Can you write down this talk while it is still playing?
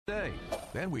day.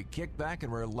 Then we kick back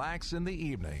and relax in the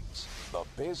evenings. The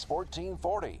Biz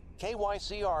 1440,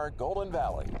 KYCR Golden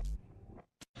Valley.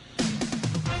 With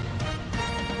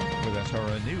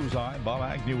SRN News, I'm Bob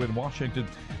Agnew in Washington.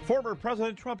 Former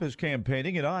President Trump is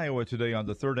campaigning in Iowa today on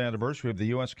the third anniversary of the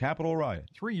U.S. Capitol riot.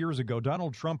 3 years ago,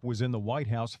 Donald Trump was in the White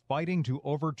House fighting to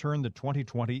overturn the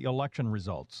 2020 election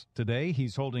results. Today,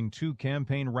 he's holding 2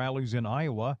 campaign rallies in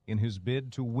Iowa in his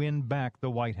bid to win back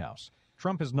the White House.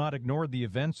 Trump has not ignored the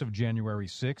events of January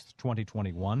 6,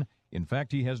 2021. In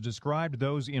fact, he has described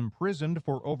those imprisoned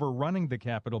for overrunning the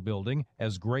Capitol building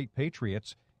as great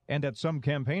patriots, and at some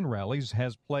campaign rallies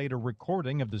has played a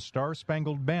recording of the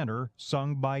Star-Spangled Banner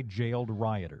sung by jailed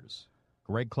rioters.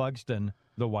 Greg Clugston,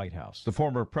 the White House. The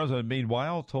former president,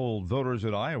 meanwhile, told voters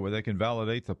in Iowa they can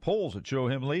validate the polls that show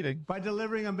him leading. By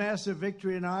delivering a massive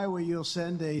victory in Iowa, you'll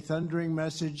send a thundering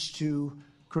message to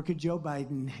crooked Joe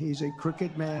Biden. He's a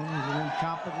crooked man. He's an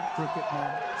incompetent crooked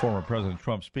man. Former President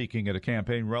Trump speaking at a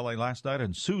campaign rally last night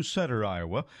in Sioux Center,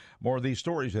 Iowa. More of these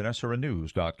stories at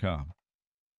srnnews.com.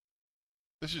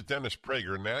 This is Dennis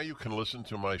Prager. Now you can listen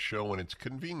to my show when it's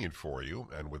convenient for you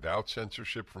and without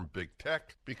censorship from big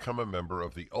tech. Become a member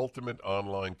of the ultimate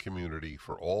online community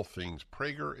for all things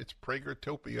Prager. It's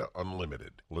Pragertopia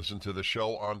Unlimited. Listen to the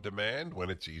show on demand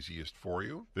when it's easiest for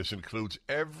you. This includes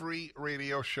every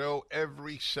radio show,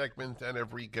 every segment, and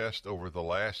every guest over the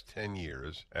last 10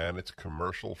 years, and it's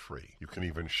commercial free. You can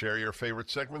even share your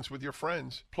favorite segments with your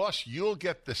friends. Plus, you'll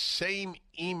get the same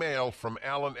email from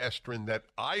Alan Estrin that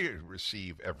I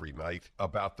receive every night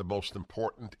about the most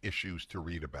important issues to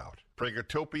read about.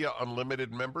 Pragertopia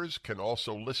Unlimited members can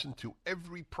also listen to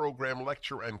every program,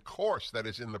 lecture, and course that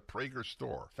is in the Prager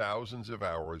store. Thousands of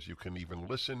hours. You can even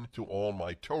listen to all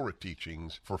my Torah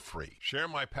teachings for free. Share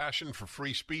my passion for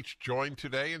free speech. Join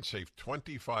today and save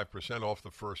 25% off the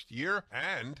first year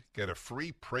and get a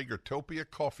free Pragertopia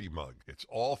coffee mug. It's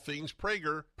all things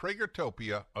Prager.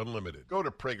 Pragertopia Unlimited. Go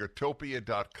to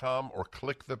Pragertopia.com or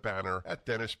click the banner at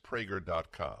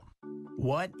DennisPrager.com.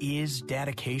 What is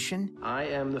dedication? I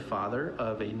am the father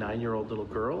of a 9-year-old little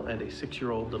girl and a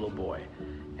 6-year-old little boy,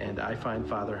 and I find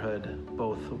fatherhood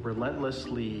both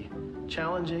relentlessly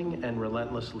challenging and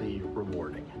relentlessly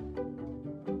rewarding.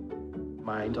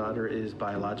 My daughter is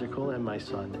biological and my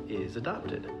son is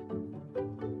adopted.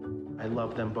 I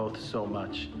love them both so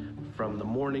much, from the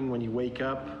morning when you wake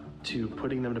up to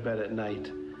putting them to bed at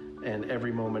night, and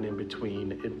every moment in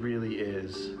between. It really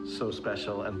is so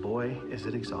special, and boy, is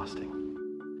it exhausting.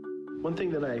 One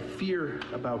thing that I fear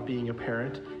about being a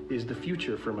parent is the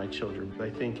future for my children.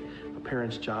 I think a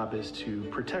parent's job is to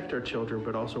protect our children,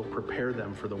 but also prepare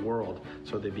them for the world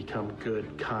so they become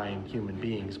good, kind human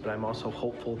beings. But I'm also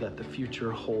hopeful that the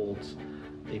future holds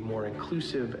a more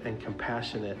inclusive and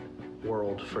compassionate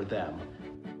world for them.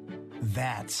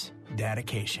 That's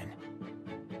dedication.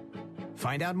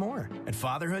 Find out more at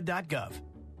fatherhood.gov.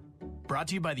 Brought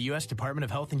to you by the U.S. Department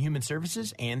of Health and Human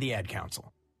Services and the Ad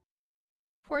Council.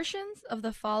 Portions of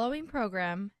the following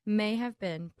program may have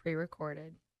been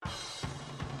pre-recorded.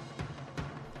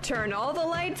 Turn all the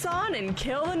lights on and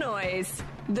kill the noise.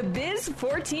 The Biz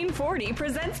 1440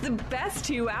 presents the best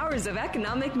 2 hours of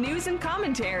economic news and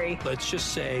commentary. Let's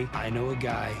just say I know a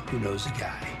guy who knows a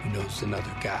guy who knows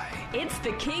another guy. It's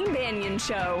the King Banaian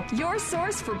Show, your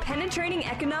source for penetrating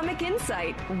economic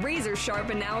insight, razor-sharp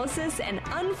analysis, and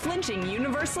unflinching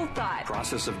universal thought. The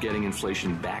process of getting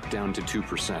inflation back down to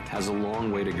 2% has a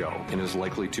long way to go and is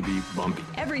likely to be bumpy.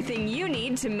 Everything you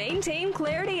need to maintain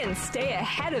clarity and stay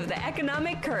ahead of the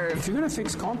economic curve. If you're going to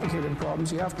fix complicated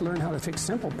problems, you have to learn how to fix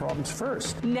simple problems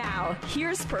first. Now,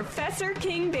 here's Professor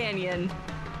King Banaian.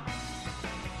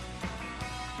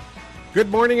 Good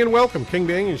morning and welcome. King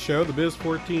Banaian Show, the Biz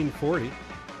 1440.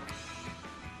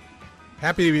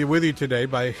 Happy to be with you today.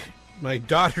 My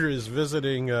daughter is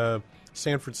visiting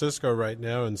San Francisco right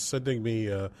now and sending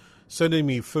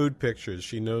me food pictures.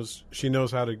 She knows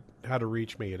how to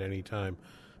reach me at any time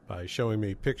by showing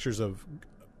me pictures of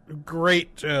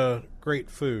great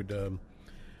food.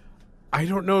 I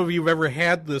don't know if you've ever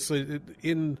had this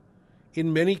in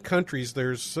many countries.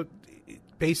 There's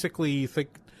basically, you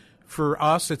think, for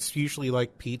us, it's usually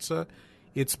like pizza.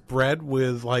 It's bread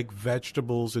with like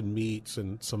vegetables and meats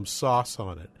and some sauce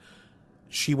on it.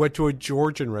 She went to a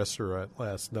Georgian restaurant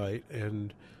last night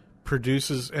and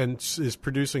is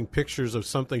producing pictures of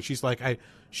something. She's like,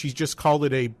 she just called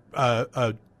it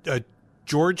a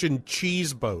Georgian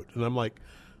cheese boat, and I'm like,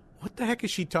 what the heck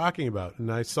is she talking about? And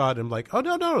I saw it, and I'm like, oh,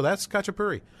 no, that's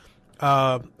khachapuri.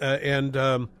 I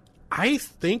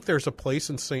think there's a place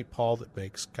in St. Paul that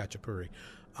makes khachapuri.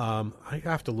 I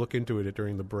have to look into it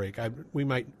during the break. We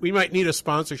might need a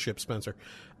sponsorship, Spencer.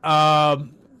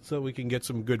 so we can get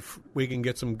some good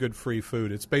free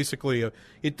food. It's basically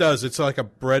it's like a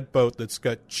bread boat that's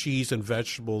got cheese and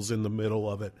vegetables in the middle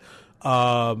of it,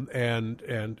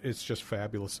 and it's just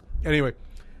fabulous. Anyway,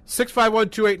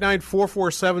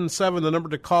 651-289-4477, the number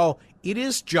to call. It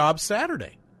is Job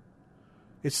Saturday.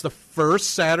 It's the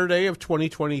first Saturday of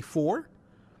 2024.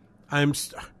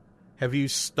 Have you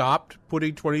stopped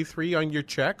putting 23 on your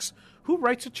checks? Who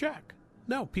writes a check?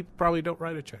 No, people probably don't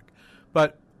write a check,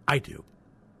 but I do.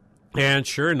 And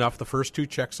sure enough, the first 2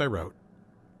 checks I wrote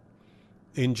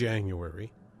in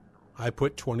January, I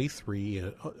put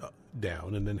 23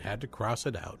 down and then had to cross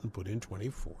it out and put in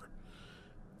 24.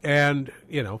 And,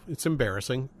 it's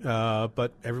embarrassing,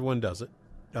 but everyone does it.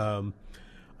 I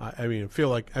feel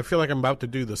like I'm about to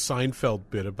do the Seinfeld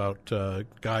bit about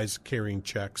guys carrying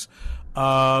checks.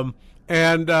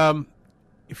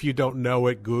 If you don't know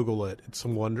it, Google it. It's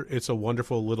a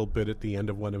wonderful little bit at the end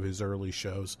of one of his early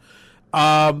shows.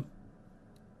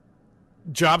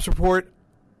 Jobs report,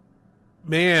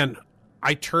 man,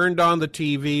 I turned on the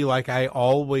TV like I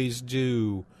always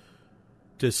do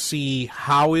to see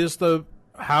how is the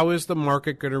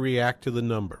market going to react to the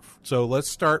number. So let's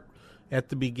start at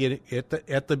the beginning.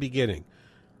 At the beginning,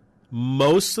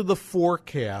 most of the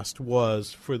forecast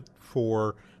was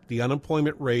for the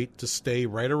unemployment rate to stay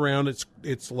right around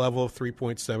its level of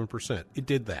 3.7%. It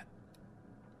did that.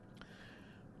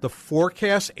 The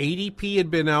forecast, ADP had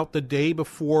been out the day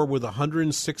before with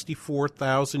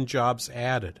 164,000 jobs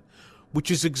added,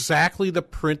 which is exactly the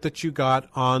print that you got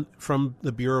from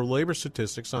the Bureau of Labor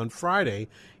Statistics on Friday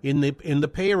in the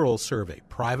payroll survey.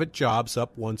 Private jobs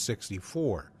up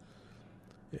 164.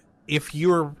 If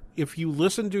you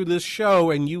listen to this show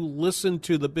and you listen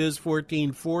to the Biz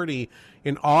 1440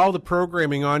 and all the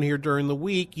programming on here during the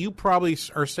week, you probably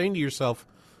are saying to yourself,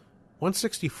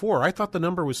 164, I thought the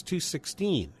number was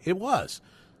 216. It was.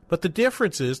 But the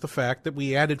difference is the fact that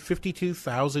we added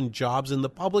 52,000 jobs in the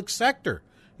public sector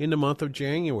in the month of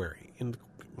January. And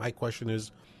my question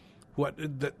is,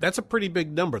 that's a pretty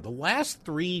big number. The last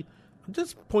 3, I'll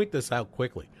just point this out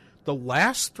quickly. The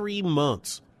last 3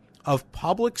 months of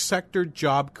public sector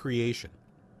job creation,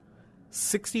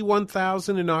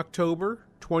 61,000 in October,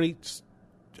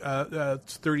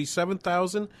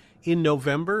 37,000 in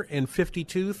November, and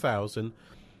 52,000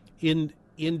 in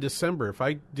December. If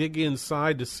I dig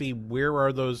inside to see where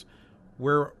are those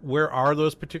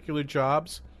particular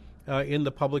jobs in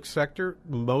the public sector,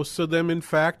 most of them, in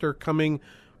fact, are coming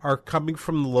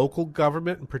from local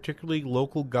government, and particularly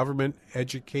local government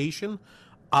education,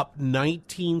 up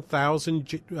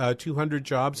 19,200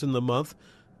 jobs in the month.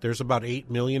 There's about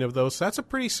 8 million of those. So that's a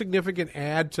pretty significant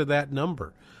add to that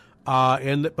number.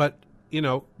 But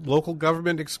local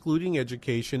government excluding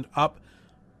education up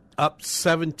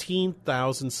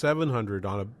 17,700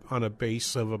 on a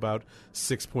base of about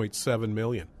 6.7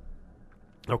 million.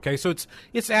 Okay, so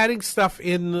it's adding stuff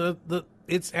in out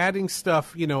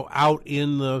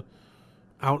in the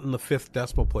fifth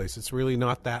decimal place. It's really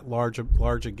not that large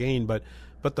a gain, but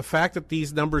the fact that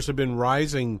these numbers have been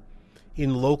rising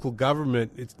in local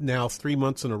government, it's now 3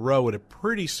 months in a row at a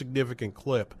pretty significant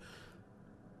clip,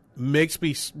 makes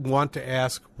me want to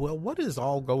ask, well, what is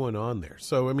all going on there?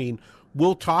 So,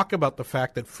 we'll talk about the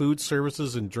fact that food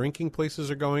services and drinking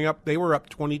places are going up. They were up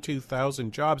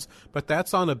 22,000 jobs, but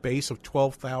that's on a base of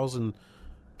 12.37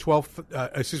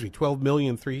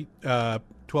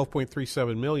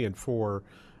 million for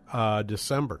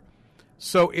December.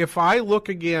 So if I go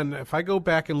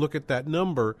back and look at that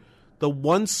number, the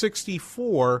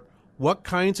 164, what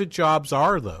kinds of jobs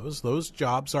are those? Those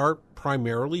jobs are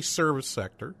primarily service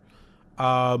sector.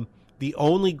 The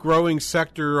only growing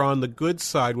sector on the goods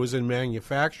side was in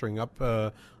manufacturing, up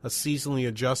a seasonally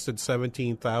adjusted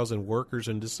 17,000 workers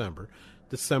in December.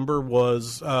 December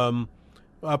was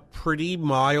a pretty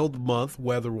mild month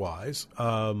weather-wise.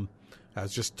 I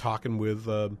was just talking with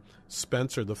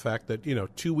Spencer, the fact that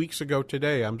 2 weeks ago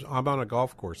today I'm on a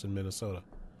golf course in Minnesota.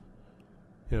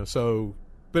 So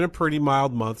been a pretty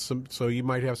mild month. So you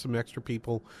might have some extra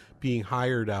people being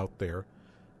hired out there.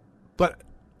 But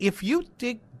if you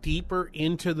dig deeper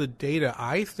into the data,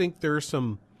 I think there's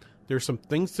some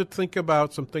things to think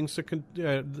about, some things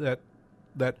that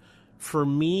for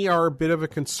me are a bit of a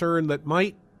concern that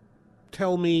might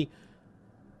tell me,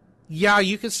 yeah,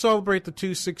 you can celebrate the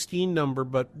 216 number,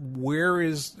 but where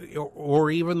is,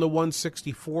 or even the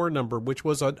 164 number, which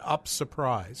was an up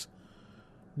surprise.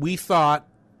 We thought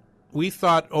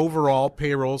overall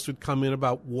payrolls would come in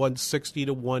about 160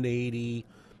 to 180,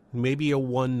 maybe a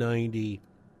 190.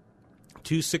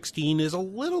 216 is a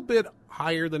little bit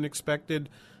higher than expected,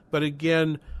 but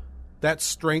again, that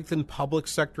strength in public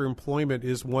sector employment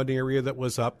is one area that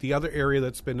was up. The other area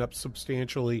that's been up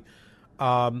substantially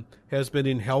has been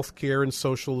in healthcare and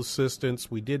social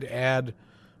assistance. We did add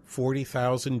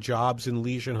 40,000 jobs in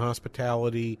leisure and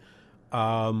hospitality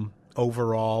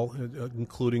overall,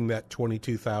 including that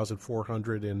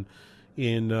 22,400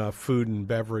 in food and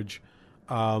beverage.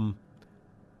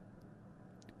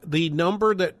 The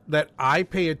number that I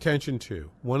pay attention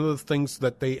to, one of the things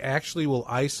that they actually will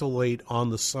isolate on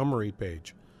the summary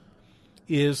page,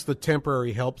 is the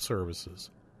temporary help services.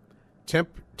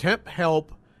 Temp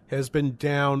help has been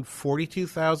down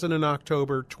 42,000 in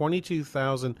October,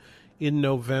 22,000 in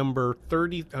November,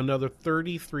 another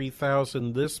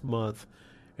 33,000 this month.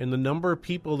 And the number of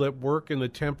people that work in the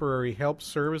temporary help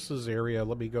services area,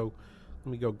 let me go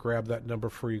grab that number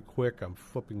for you quick. I'm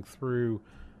flipping through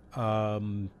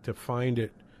to find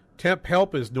it. Temp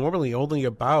help is normally only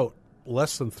about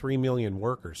less than 3 million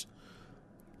workers.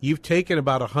 You've taken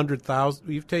about 100,000.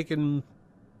 You've taken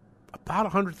about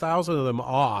 100,000 of them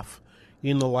off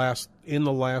in the last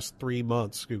 3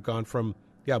 months. You've gone from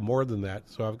more than that.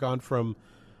 So I've gone from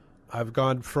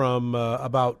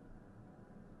about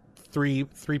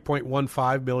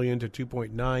 3.15 million to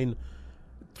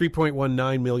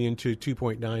 3.19 million to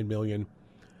 2.9 million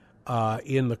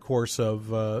in the course of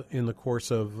the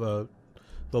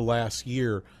last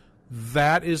year.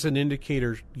 That is an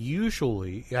indicator.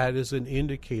 Usually, that is an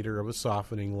indicator of a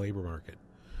softening labor market.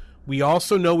 We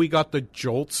also know we got the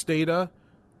JOLTS data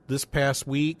this past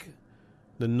week.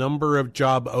 The number of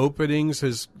job openings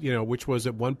has, which was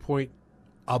at one point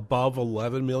above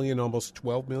 11 million, almost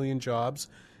 12 million jobs,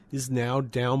 is now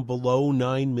down below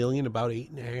 9 million, about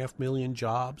 8.5 million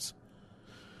jobs.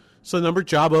 So the number of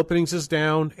job openings is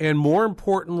down. And more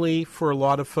importantly, for a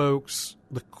lot of folks,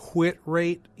 the quit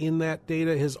rate in that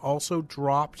data has also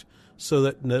dropped, so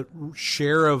that the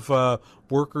share of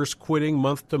workers quitting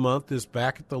month to month is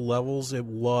back at the levels it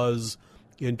was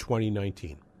in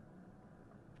 2019.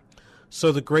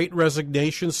 So the great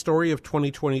resignation story of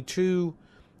 2022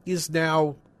 is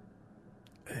now,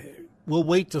 we'll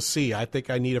wait to see. I think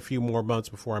I need a few more months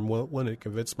before I'm willing to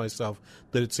convince myself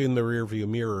that it's in the rearview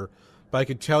mirror. But I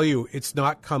can tell you it's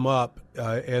not come up.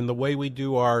 And the way we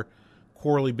do our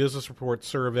quarterly business report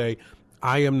survey,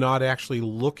 I am not actually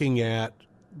looking at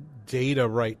data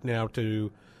right now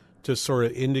to sort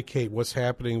of indicate what's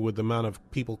happening with the amount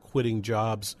of people quitting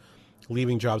jobs,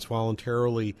 leaving jobs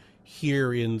voluntarily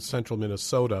here in central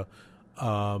Minnesota.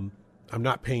 I'm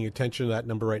not paying attention to that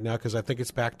number right now because I think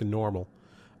it's back to normal.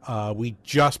 We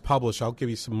just published, I'll give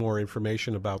you some more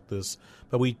information about this,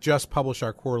 but we just published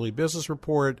our quarterly business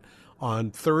report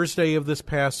on Thursday of this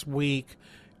past week.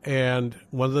 And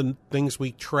one of the things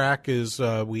we track is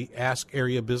we ask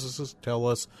area businesses to tell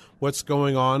us what's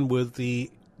going on with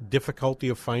the difficulty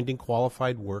of finding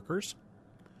qualified workers.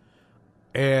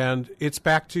 And it's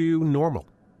back to normal.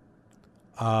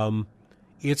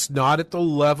 It's not at the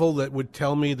level that would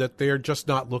tell me that they're just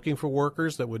not looking for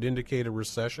workers, that would indicate a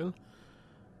recession.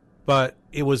 But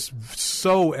it was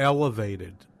so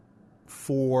elevated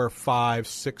 4, 5,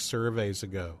 6 surveys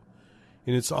ago.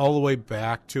 And it's all the way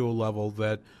back to a level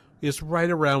that is right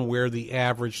around where the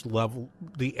average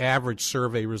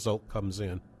survey result comes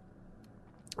in.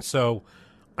 So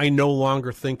I no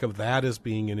longer think of that as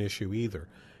being an issue either.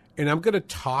 And I'm going to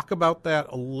talk about that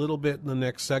a little bit in the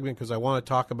next segment because I want to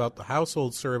talk about the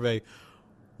household survey,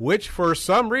 which for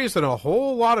some reason a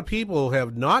whole lot of people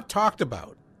have not talked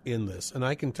about in this. And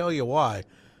I can tell you why,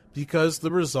 because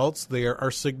the results there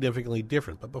are significantly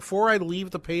different. But before I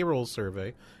leave the payroll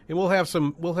survey, and we'll have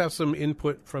some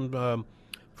input from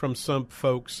some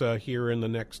folks here in the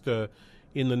next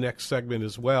segment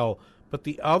as well. But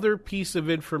the other piece of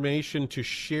information to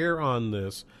share on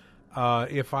this,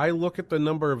 if I look at the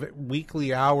number of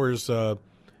weekly hours,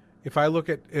 if I look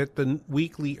at the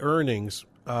weekly earnings,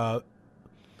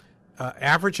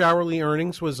 average hourly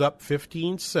earnings was up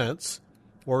 15 cents,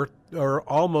 or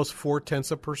almost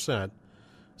 0.4%,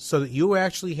 so that you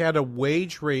actually had a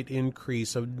wage rate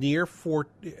increase of near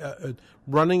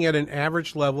running at an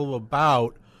average level of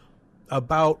about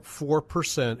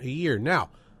 4% a year. Now,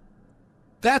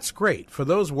 that's great for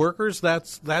those workers.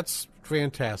 That's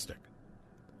fantastic.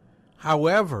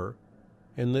 However,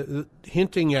 and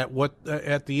hinting at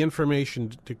at the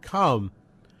information to come,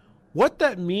 what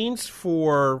that means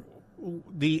for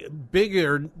the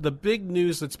big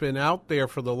news that's been out there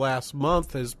for the last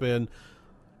month has been,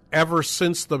 ever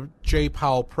since the Jay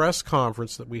Powell press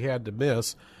conference that we had to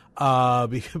miss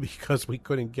because we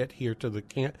couldn't get here to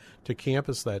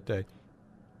campus that day.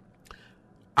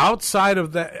 Outside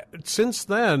of that, since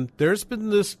then, there's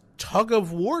been this tug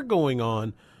of war going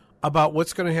on about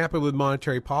what's going to happen with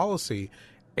monetary policy.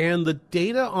 And the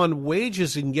data on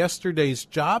wages in yesterday's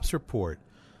jobs report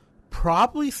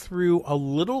probably threw a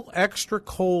little extra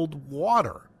cold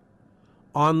water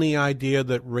on the idea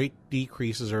that rate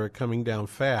decreases are coming down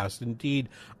fast. Indeed,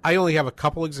 I only have a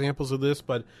couple examples of this,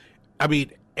 but I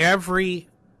mean,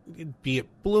 be it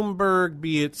Bloomberg,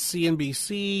 be it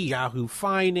CNBC, Yahoo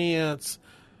Finance,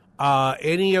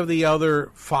 any of the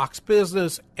other Fox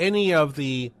Business, any of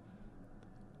the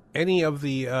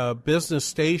business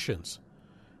stations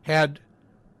had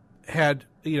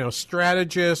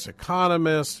strategists,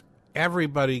 economists,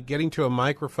 everybody getting to a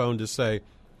microphone to say,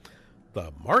 the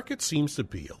market seems to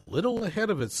be a little ahead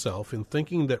of itself in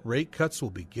thinking that rate cuts will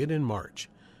begin in March.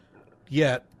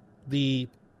 Yet the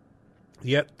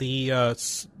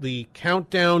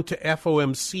countdown to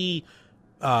FOMC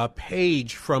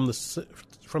page from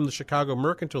the Chicago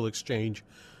Mercantile Exchange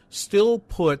still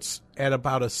puts at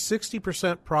about a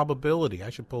 60% probability. I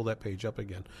should pull that page up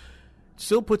again.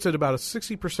 Still puts at about a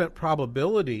 60%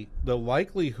 probability the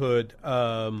likelihood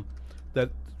that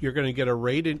you're going to get a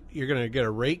rate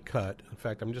cut. In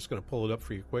fact, I'm just going to pull it up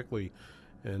for you quickly,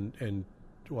 and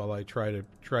while I try to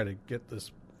get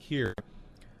this here,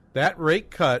 that rate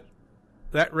cut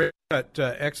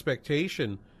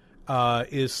expectation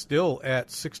is still at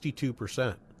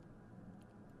 62%.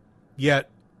 Yet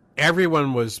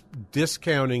everyone was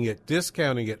discounting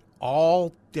it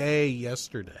all day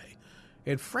yesterday,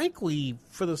 and frankly,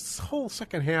 for this whole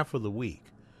second half of the week,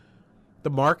 the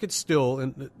market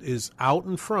still is out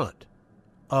in front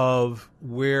of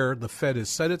where the Fed has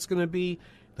said it's going to be.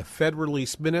 The Fed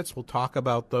release minutes, we'll talk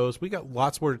about those. We got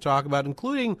lots more to talk about,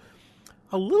 including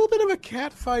a little bit of a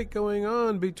catfight going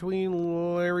on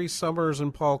between Larry Summers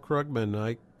and Paul Krugman.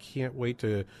 I can't wait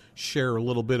to share a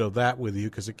little bit of that with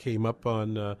you because it came up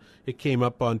on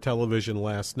television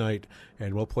last night,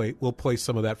 and we'll play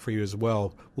some of that for you as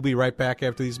well. We'll be right back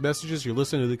after these messages. You're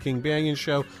listening to the King Banaian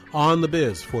Show on the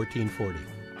Biz 1440.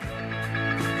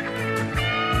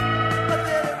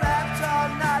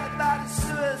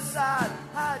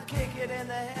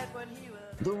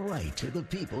 The right of the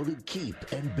people to keep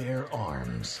and bear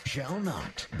arms shall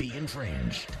not be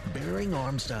infringed.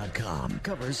 BearingArms.com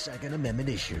covers Second Amendment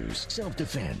issues,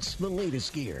 self-defense, the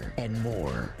latest gear, and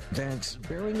more. That's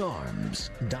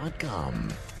BearingArms.com.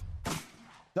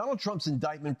 Donald Trump's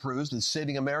indictment proves that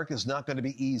saving America is not going to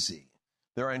be easy.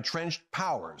 There are entrenched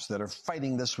powers that are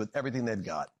fighting this with everything they've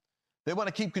got. They want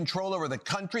to keep control over the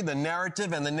country, the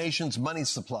narrative, and the nation's money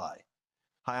supply.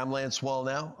 Hi, I'm Lance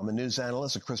Wallnau. I'm a news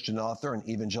analyst, a Christian author, an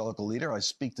evangelical leader. I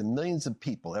speak to millions of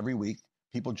people every week,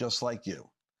 people just like you.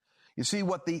 You see,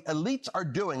 what the elites are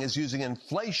doing is using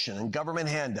inflation and government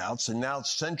handouts and now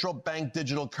central bank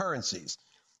digital currencies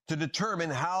to determine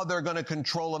how they're going to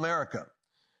control America.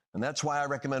 And that's why I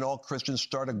recommend all Christians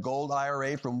start a gold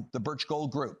IRA from the Birch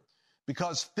Gold Group,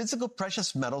 because physical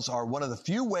precious metals are one of the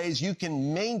few ways you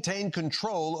can maintain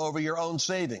control over your own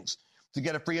savings. To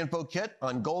get a free info kit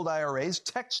on gold IRAs,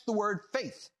 text the word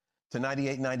FAITH to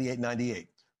 989898.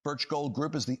 Birch Gold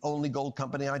Group is the only gold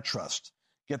company I trust.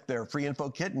 Get their free info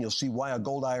kit and you'll see why a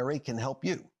gold IRA can help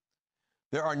you.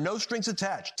 There are no strings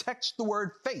attached. Text the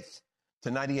word FAITH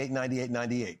to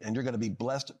 989898 and you're going to be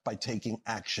blessed by taking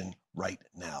action right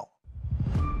now.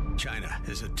 China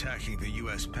is attacking the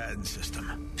U.S. patent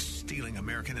system, stealing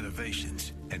American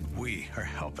innovations, and we are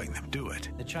helping them do it.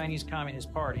 The Chinese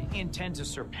Communist Party intends to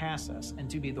surpass us and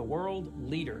to be the world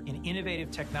leader in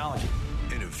innovative technology.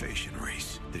 Innovation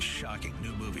Race, the shocking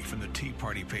new movie from the Tea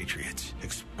Party Patriots,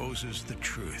 exposes the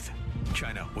truth.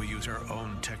 China will use our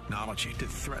own technology to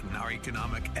threaten our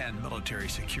economic and military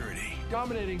security.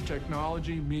 Dominating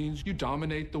technology means you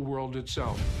dominate the world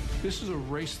itself. This is a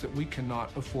race that we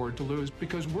cannot afford to lose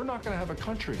because we're not going to have a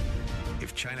country.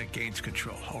 If China gains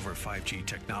control over 5G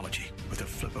technology with a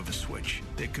flip of a switch,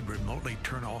 they could remotely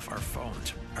turn off our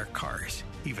phones, our cars,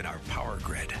 even our power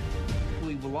grid.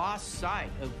 We've lost sight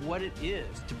of what it is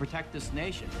to protect this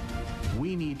nation.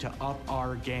 We need to up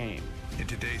our game. In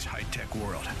today's high-tech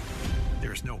world,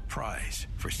 there's no prize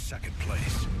for second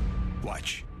place.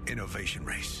 Watch Innovation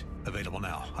Race. Available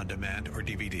now on demand or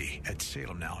DVD at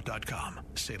salemnow.com.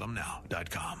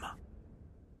 salemnow.com.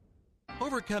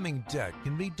 Overcoming debt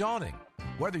can be daunting.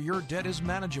 Whether your debt is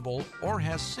manageable or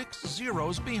has 6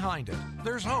 zeros behind it,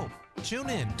 there's hope. Tune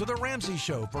in to The Ramsey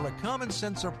Show for a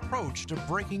common-sense approach to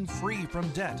breaking free from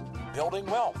debt, building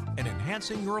wealth, and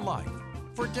enhancing your life.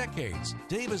 For decades,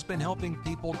 Dave has been helping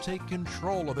people take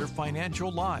control of their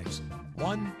financial lives,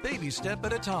 one baby step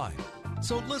at a time.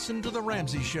 So listen to The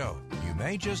Ramsey Show. You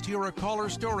may just hear a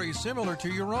caller's story similar to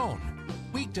your own.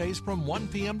 Weekdays from 1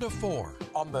 p.m. to 4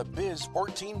 on the Biz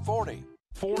 1440.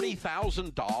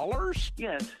 $40,000?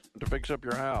 Yes. To fix up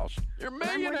your house. You're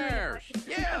millionaires.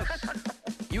 Yes.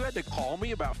 You had to call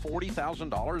me about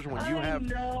 $40,000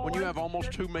 when you have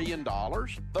almost $2 million?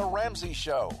 The Ramsey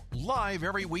Show, live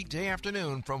every weekday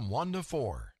afternoon from 1 to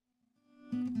 4.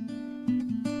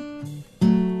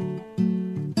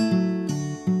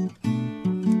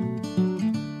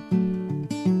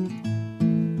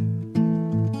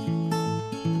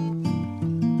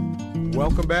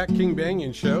 Welcome back, King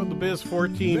Banyan Show, the Biz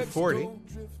 1440.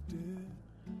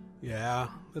 Yeah,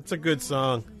 that's a good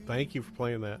song. Thank you for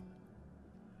playing that.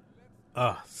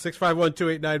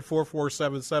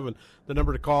 651-289-4477, the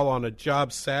number to call on a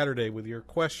job Saturday with your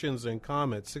questions and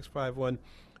comments.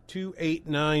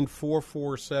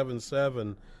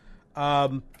 651-289-4477.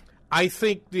 I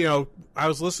think, I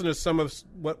was listening to some of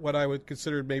what I would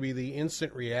consider maybe the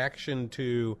instant reaction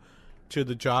to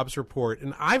the jobs report,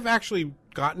 and I've actually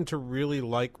gotten to really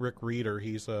like Rick Reeder.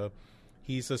 He's a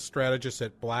strategist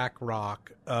at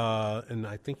BlackRock, and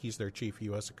I think he's their chief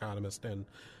U.S. economist,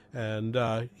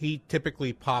 and he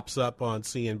typically pops up on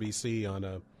CNBC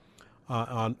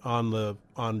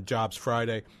on Jobs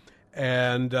Friday,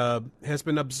 and has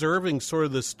been observing sort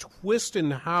of this twist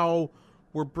in how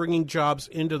we're bringing jobs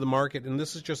into the market. And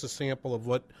this is just a sample of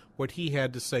what he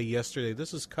had to say yesterday.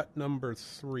 This is cut number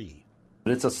 3.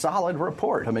 It's a solid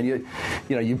report. I mean,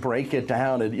 you break it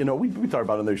down, and we talk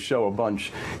about it on this show a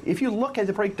bunch. If you look at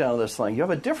the breakdown of this thing, you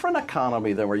have a different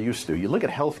economy than we're used to. You look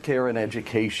at healthcare and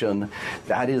education.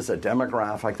 That is a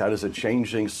demographic. That is a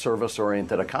changing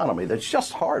service-oriented economy. That's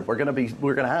just hard. We're going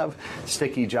to have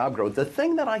sticky job growth. The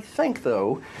thing that I think,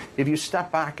 though, if you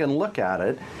step back and look at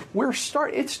it,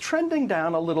 it's trending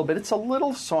down a little bit. It's a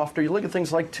little softer. You look at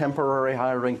things like temporary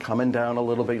hiring coming down a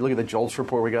little bit. You look at the JOLTS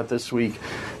report we got this week.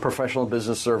 Professional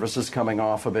business services coming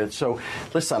off a bit. So,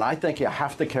 listen, I think you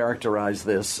have to characterize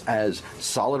this as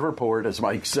solid report, as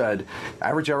Mike said.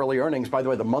 Average hourly earnings, by the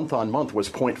way, the month-on-month was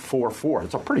 0.44.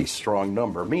 It's a pretty strong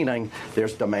number, meaning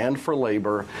there's demand for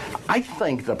labor. I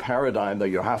think the paradigm that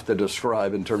you have to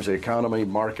describe in terms of the economy,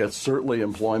 markets, certainly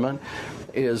employment,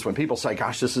 is when people say,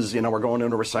 gosh, this is, we're going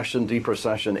into recession, deep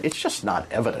recession. It's just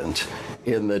not evident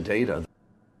in the data.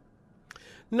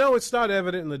 No, it's not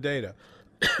evident in the data.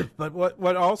 But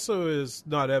what also is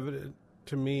not evident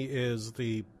to me is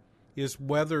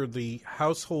whether the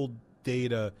household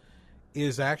data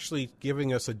is actually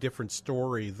giving us a different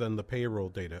story than the payroll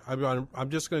data.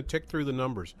 I'm just going to tick through the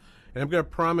numbers, and I'm going to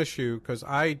promise you, because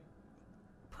I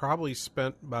probably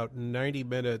spent about 90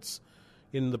 minutes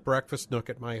in the breakfast nook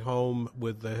at my home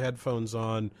with the headphones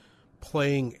on,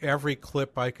 playing every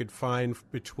clip I could find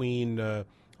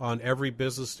on every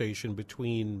business station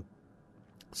between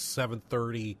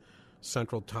 7:30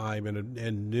 Central Time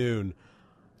and noon.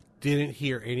 Didn't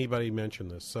hear anybody mention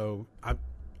this, so I'm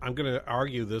going to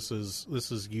argue this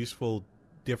is useful,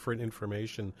 different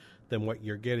information than what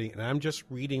you're getting. And I'm just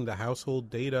reading the household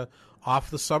data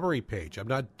off the summary page. I'm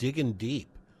not digging deep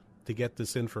to get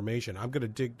this information. I'm going to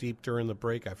dig deep during the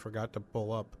break. I forgot to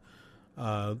pull up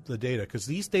the data, because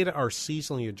these data are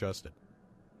seasonally adjusted,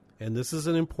 and this is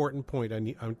an important point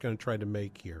I'm going to try to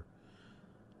make here.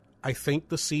 I think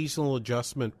the seasonal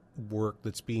adjustment work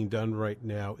that's being done right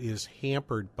now is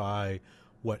hampered by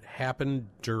what happened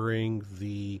during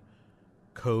the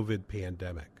COVID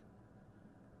pandemic.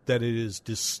 That it is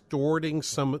distorting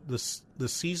some of the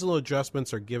seasonal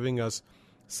adjustments are giving us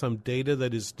some data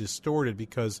that is distorted,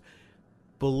 because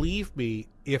believe me,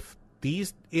 if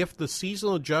the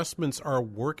seasonal adjustments are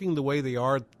working the way they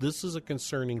are, this is a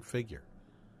concerning figure.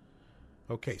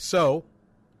 Okay, so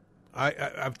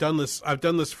I've done this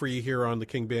for you here on the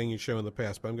King Banyan Show in the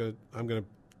past, but I'm gonna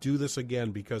do this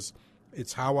again, because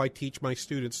it's how I teach my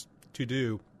students to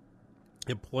do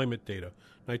employment data.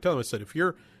 And I tell them, I said,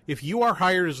 if you are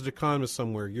hired as an economist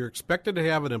somewhere, you're expected to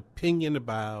have an opinion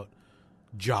about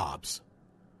jobs.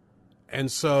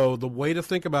 And so the way to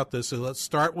think about this is, let's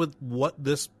start with what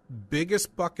this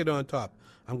biggest bucket on top.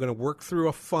 I'm going to work through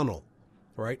a funnel.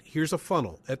 Right? Here's a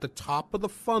funnel. At the top of the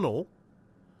funnel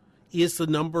is the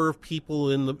number of people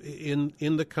in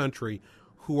the country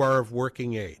who are of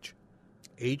working age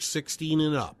 16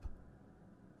 and up.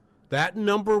 That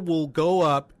number will go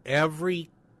up every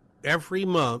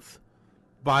month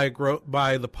by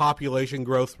the population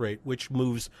growth rate, which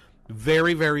moves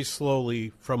very, very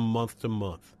slowly from month to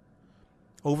month.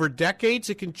 Over decades,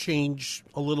 it can change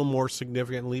a little more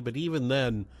significantly, but even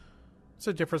then, it's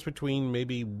a difference between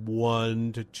maybe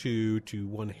 1 to 2 to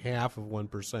 1/2 of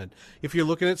 1%. If you're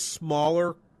looking at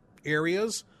smaller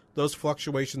areas, those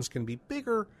fluctuations can be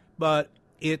bigger, but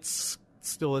it's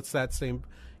that same,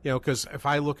 because if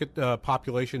I look at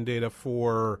population data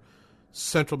for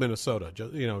central Minnesota,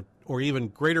 or even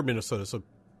greater Minnesota. So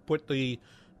put the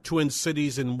Twin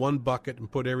Cities in one bucket and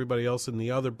put everybody else in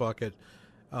the other bucket.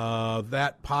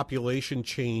 That population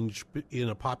change in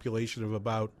a population of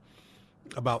about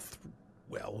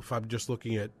if I'm just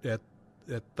looking at that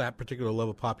particular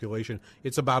level of population,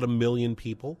 it's about 1 million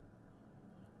people.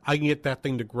 I can get that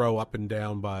thing to grow up and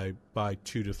down by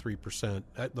 2 to 3%.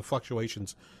 The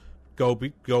fluctuations go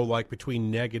like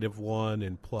between -1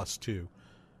 and +2.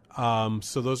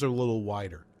 So those are a little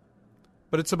wider.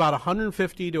 But it's about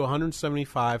 150 to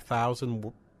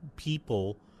 175,000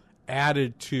 people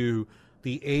added to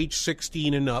the age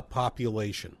 16 and up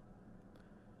population.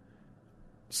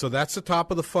 So that's the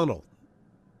top of the funnel.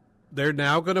 They're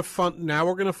now going to now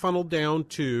we're going to funnel down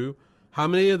to how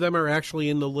many of them are actually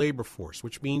in the labor force,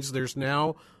 which means there's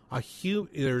now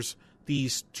there's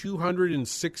these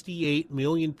 268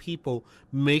 million people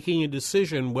making a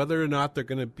decision whether or not they're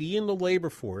going to be in the labor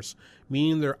force,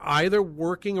 meaning they're either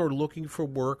working or looking for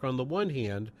work on the one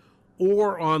hand,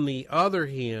 or on the other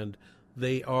hand,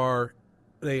 they are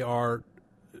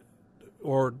out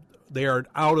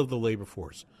of the labor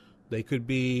force. They could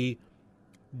be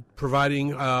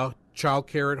providing child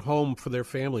care at home for their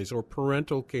families, or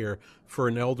parental care for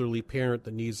an elderly parent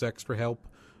that needs extra help,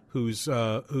 who's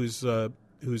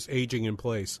aging in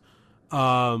place.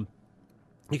 They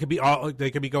could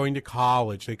be going to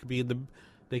college. They could be in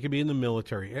the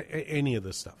military. Any of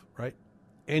this stuff, right?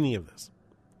 Any of this.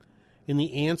 And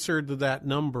the answer to that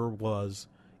number was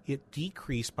it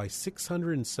decreased by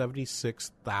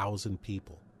 676,000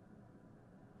 people.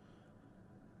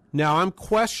 Now, I'm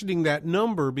questioning that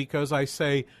number because I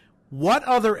say, what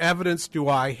other evidence do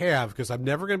I have? Because I'm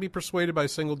never going to be persuaded by a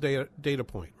single data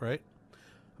point, right?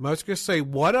 I'm always going to say,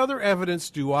 what other evidence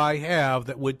do I have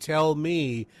that would tell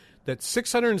me that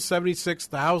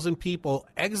 676,000 people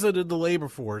exited the labor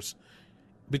force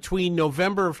between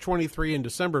November of 23 and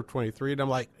December of 23? And I'm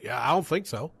like, yeah, I don't think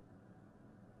so.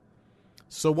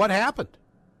 So what happened?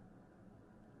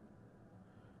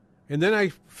 And then I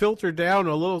filter down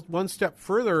one step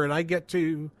further, and I get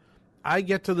to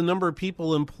the number of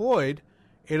people employed,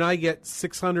 and I get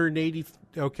 680.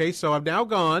 Okay, so I've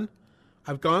gone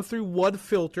through one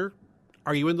filter.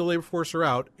 Are you in the labor force or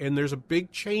out? And there's a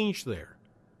big change there.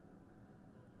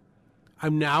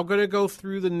 I'm now going to go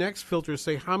through the next filter and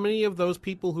say, how many of those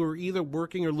people who are either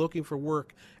working or looking for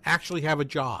work actually have a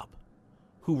job,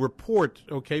 who report,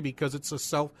 okay, because it's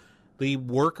the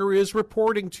worker is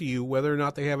reporting to you whether or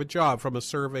not they have a job from a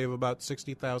survey of about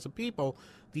 60,000 people.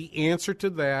 The answer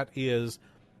to that is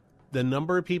the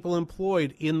number of people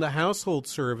employed in the household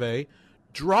survey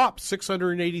dropped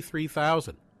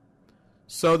 683,000.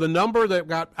 So the number that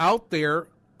got out there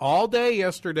all day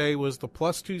yesterday was the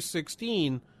plus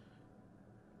 216.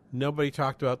 Nobody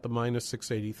talked about the minus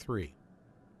 683.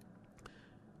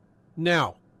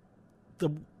 Now,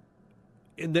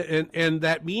 and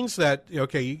that means that,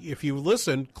 okay, if you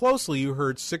listened closely, you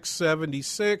heard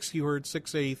 676, you heard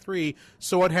 683.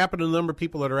 So what happened to the number of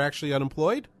people that are actually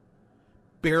unemployed?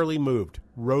 Barely moved,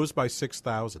 rose by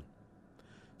 6,000.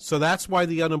 So that's why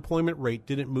the unemployment rate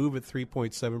didn't move at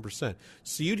 3.7%.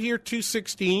 So you'd hear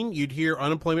 216, you'd hear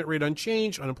unemployment rate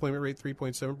unchanged, unemployment rate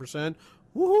 3.7%.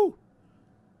 Woohoo!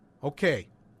 Okay.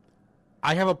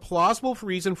 I have a plausible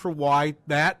reason for why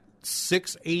that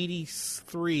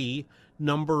 683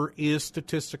 number is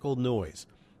statistical noise,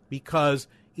 because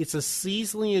it's a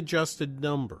seasonally adjusted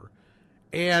number.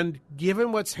 And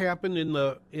given what's happened in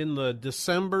the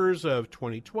Decembers of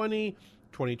 2020,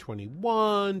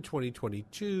 2021,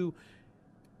 2022,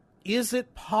 is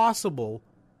it possible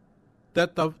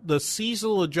that the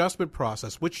seasonal adjustment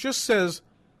process, which just says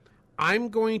I'm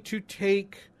going to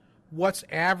take what's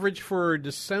average for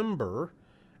December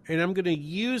and I'm going to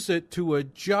use it to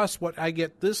adjust what I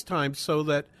get this time, so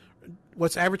that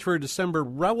what's average for December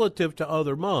relative to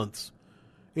other months,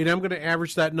 and I'm going to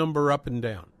average that number up and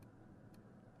down.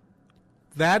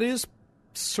 That is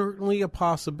certainly a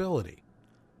possibility.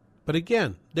 But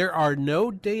again, there are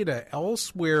no data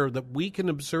elsewhere that we can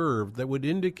observe that would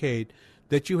indicate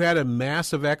that you had a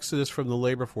massive exodus from the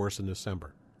labor force in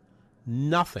December.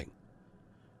 Nothing.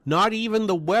 Not even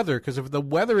the weather, because if the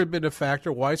weather had been a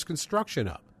factor, why is construction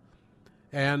up?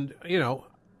 And,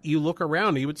 you look around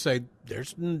and you would say,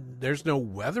 there's no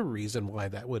weather reason why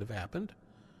that would have happened.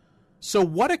 So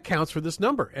what accounts for this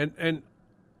number? And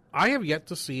I have yet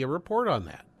to see a report on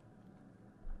that.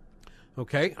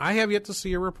 Okay? I have yet to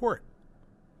see a report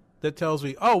that tells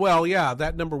me, oh, well, yeah,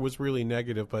 that number was really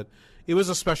negative, but it was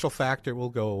a special factor, it will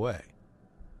go away.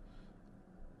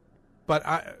 But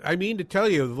I mean to tell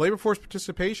you, the labor force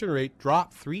participation rate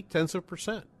dropped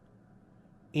 0.3%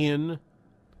 in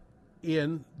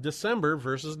in December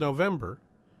versus November.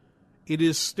 It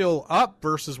is still up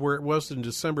versus where it was in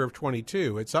December of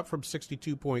 22. It's up from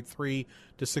 62.3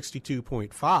 to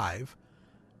 62.5.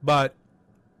 But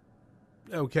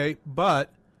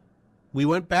we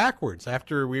went backwards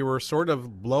after we were sort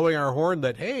of blowing our horn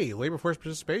that, hey, labor force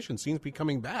participation seems to be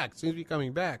coming back.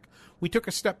 We took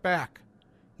a step back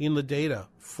in the data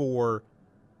for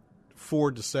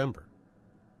December.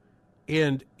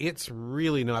 And it's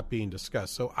really not being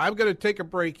discussed. So I'm going to take a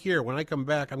break here. When I come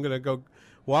back, I'm going to go,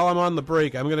 while I'm on the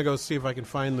break, I'm going to go see if I can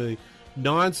find the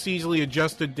non-seasonally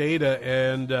adjusted data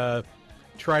and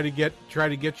try to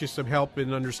get you some help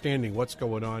in understanding what's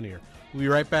going on here. We'll be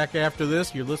right back after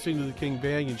this. You're listening to the King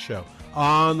Banaian Show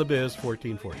on the Biz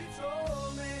 1440.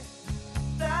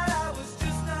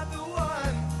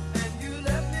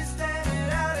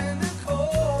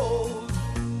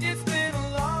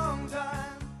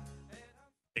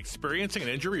 Experiencing an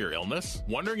injury or illness?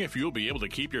 Wondering if you'll be able to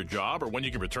keep your job or when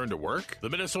you can return to work? The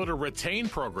Minnesota Retain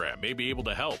program may be able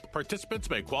to help.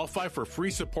 Participants may qualify for free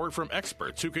support from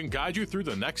experts who can guide you through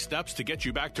the next steps to get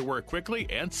you back to work quickly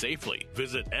and safely.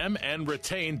 Visit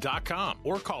mnretain.com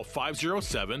or call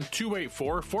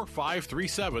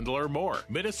 507-284-4537 to learn more.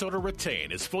 Minnesota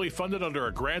Retain is fully funded under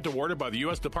a grant awarded by the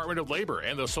U.S. Department of Labor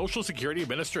and the Social Security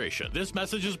Administration. This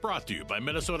message is brought to you by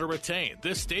Minnesota Retain,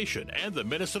 this station, and the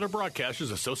Minnesota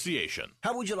Broadcasters Association.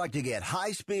 How would you like to get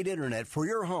high-speed internet for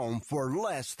your home for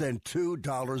less than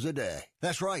 $2 a day?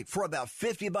 That's right. For about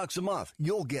 $50 a month,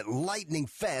 you'll get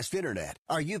lightning-fast internet.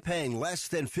 Are you paying less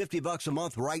than $50 a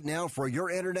month right now for your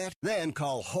internet? Then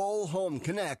call Whole Home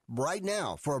Connect right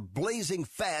now for blazing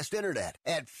fast internet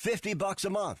at $50 a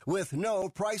month with no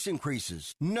price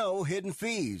increases, no hidden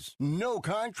fees, no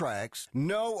contracts,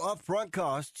 no upfront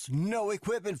costs, no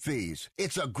equipment fees.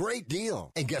 It's a great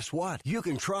deal. And guess what? You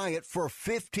can try it for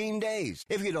 15 days.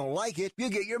 If you don't like it, you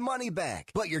get your money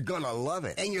back. But you're going to love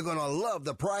it, and you're going to love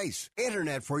the price.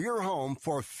 Internet for your home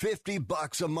for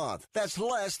 $50 a month. That's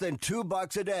less than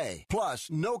 $2 a day.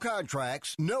 Plus, no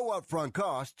contracts, no upfront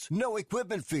costs, no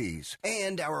equipment fees,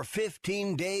 and our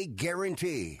 15-day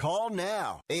guarantee. Call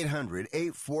now.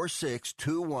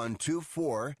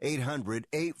 800-846-2124.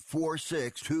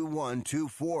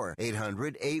 800-846-2124.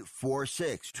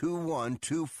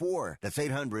 800-846-2124. That's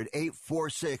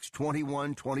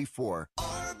 800-846-2124.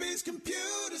 Arby's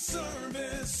Computer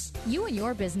Service. You and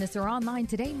your business are online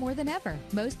today more than ever.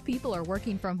 Most people are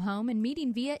working from home and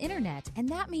meeting via internet, and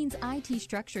that means IT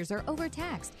structures are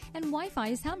overtaxed and Wi-Fi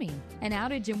is humming. An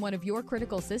outage in one of your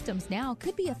critical systems now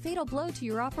could be a fatal blow to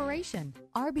your operation.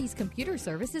 Arby's Computer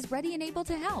Service is ready and able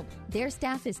to help. Their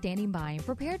staff is standing by and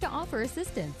prepared to offer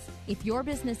assistance. If your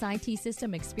business IT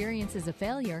system experiences a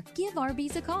failure, give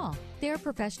Arby's a call. Their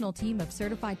professional team of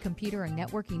certified computer and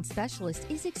networking specialists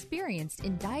is experienced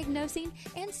in diagnosing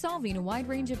and solving a wide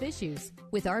range of issues.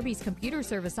 With Arby's Computer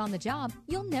Service on the job,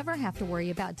 you'll never have to worry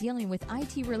about dealing with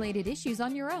IT-related issues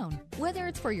on your own, whether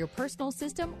it's for your personal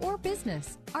system or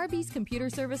business. Arby's Computer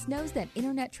Service knows that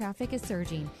internet traffic is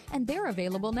surging, and they're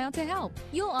available now to help.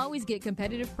 You'll always get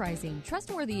competitive pricing,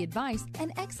 trustworthy advice,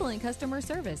 and excellent customer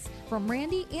service from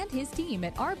Randy and his team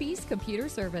at Arby's Computer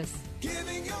Service.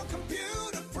 Giving your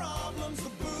computer problems the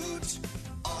boot.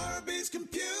 Arby's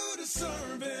Computer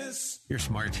Service. You're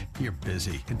smart, you're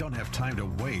busy, and don't have time to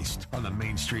waste on the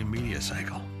mainstream media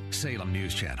cycle. Salem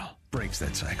News Channel breaks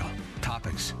that cycle.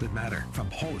 Topics that matter from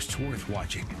hosts worth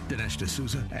watching. Dinesh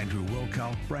D'Souza, Andrew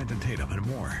Wilkow, Brandon Tatum, and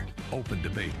more. Open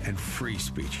debate and free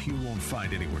speech you won't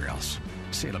find anywhere else.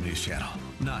 Salem News Channel.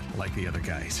 Not like the other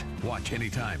guys. Watch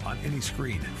anytime on any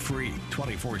screen. Free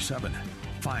 24/7.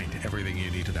 Find everything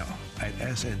you need to know at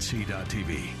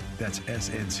snc.tv. That's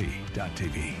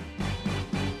snc.tv.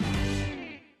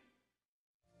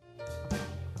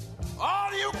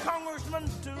 All you congressmen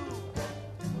too.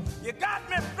 You got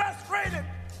me frustrated,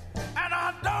 and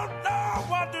I don't know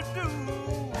what to do.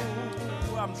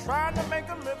 I'm trying to make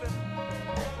a living.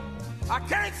 I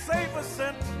can't save a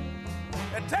cent.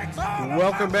 It takes all.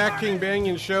 Welcome back, King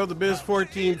Banaian Show, the Biz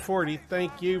 1440.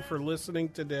 Thank you for listening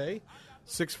today.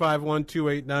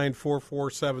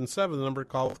 651-289-4477, the number to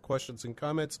call with questions and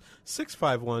comments.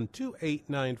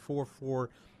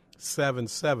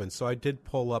 651-289-4477. So I did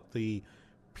pull up the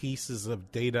pieces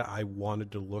of data I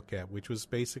wanted to look at, which was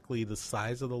basically the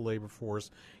size of the labor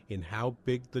force and how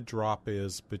big the drop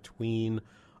is between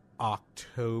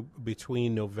November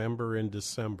and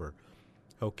December.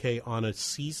 Okay, on a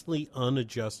seasonally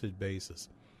unadjusted basis.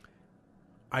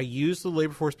 I used the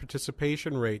labor force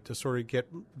participation rate to sort of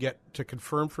get to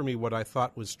confirm for me what I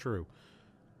thought was true.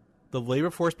 The labor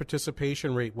force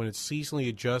participation rate, when it's seasonally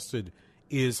adjusted,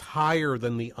 is higher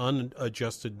than the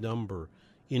unadjusted number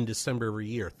in December every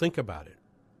year. Think about it.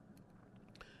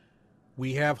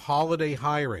 We have holiday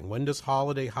hiring. When does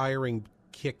holiday hiring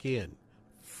kick in?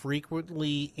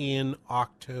 Frequently in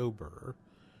October.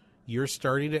 You're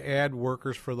starting to add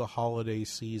workers for the holiday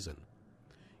season.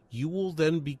 You will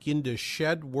then begin to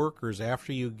shed workers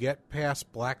after you get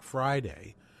past Black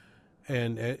Friday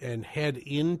and head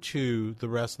into the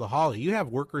rest of the holiday. You have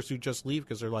workers who just leave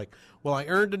because they're like, well, I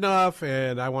earned enough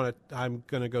and I'm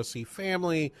going to go see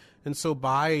family. And so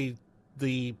by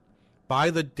the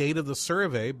date of the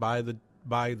survey, by the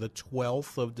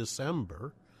 12th of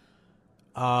December,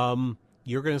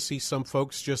 you're going to see some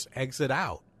folks just exit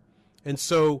out. And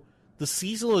so the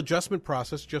seasonal adjustment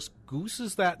process just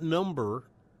gooses that number.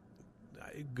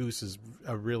 Goose is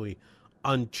a really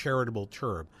uncharitable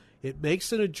term. It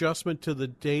makes an adjustment to the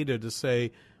data to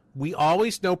say, we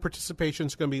always know participation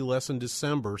is going to be less in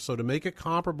December, so to make it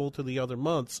comparable to the other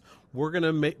months, we're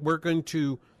going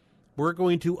to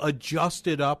adjust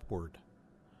it upward.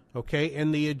 Okay,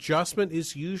 and the adjustment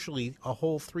is usually a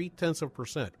whole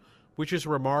 0.3%, which is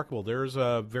remarkable. There's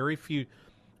very few.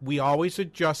 We always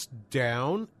adjust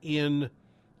down in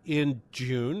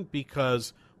June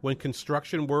because when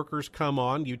construction workers come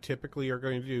on, you typically are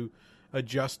going to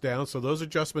adjust down. So those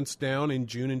adjustments down in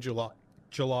June and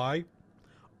July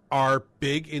are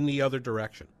big in the other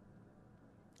direction.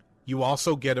 You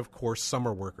also get, of course,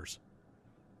 summer workers.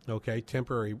 Okay,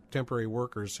 temporary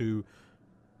workers who.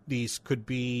 These could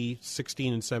be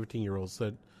 16 and 17-year-olds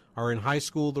that are in high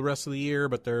school the rest of the year,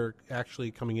 but they're actually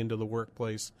coming into the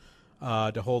workplace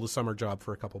to hold a summer job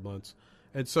for a couple months.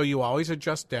 And so you always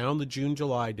adjust down the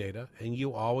June-July data, and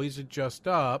you always adjust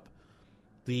up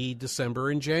the December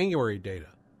and January data.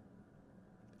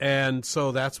 And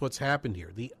so that's what's happened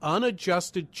here. The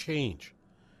unadjusted change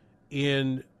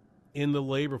in the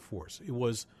labor force, it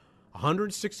was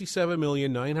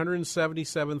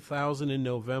 167,977,000 in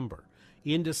November.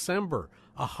 In December,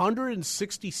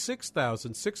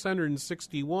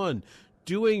 166,661.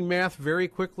 Doing math very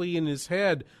quickly in his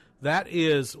head, that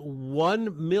is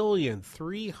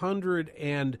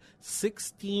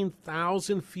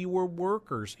 1,316,000 fewer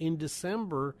workers in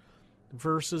December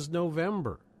versus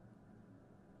November.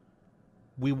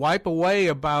 We wipe away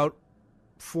about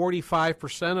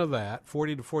 45% of that,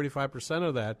 40 to 45%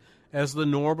 of that, as the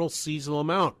normal seasonal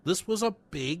amount. This was a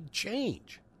big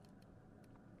change.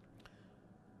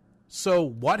 So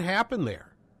what happened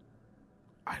there?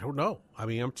 I don't know. I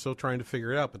mean, I'm still trying to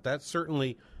figure it out. But that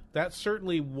certainly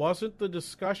wasn't the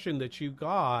discussion that you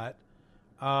got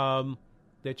in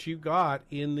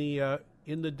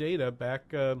the data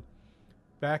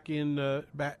back in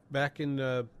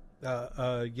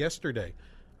yesterday.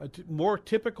 More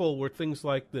typical were things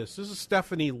like this. This is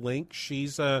Stephanie Link.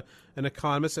 She's an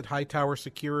economist at Hightower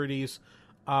Securities.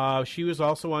 She was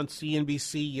also on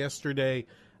CNBC yesterday.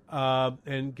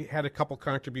 And had a couple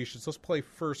contributions. Let's play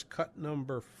first cut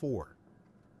number 4.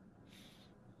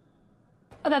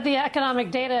 That the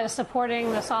economic data is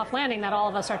supporting the soft landing that all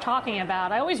of us are talking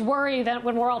about. I always worry that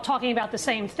when we're all talking about the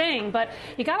same thing, but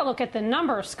you got to look at the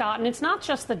numbers, Scott, and it's not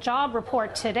just the job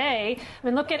report today. I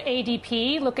mean, look at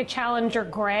ADP, look at Challenger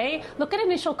Gray, look at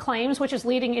initial claims, which is a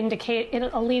leading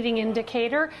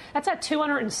indicator. That's at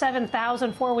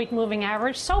 207,000 4-week moving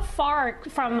average, so far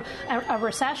from a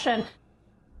recession.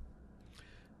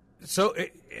 So,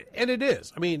 and it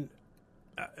is. I mean,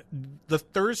 the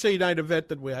Thursday night event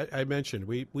that I mentioned,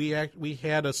 we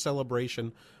had a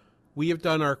celebration. We have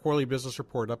done our quarterly business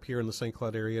report up here in the St.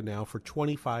 Cloud area now for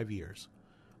 25 years.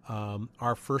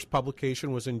 Our first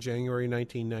publication was in January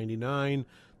 1999.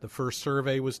 The first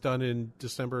survey was done in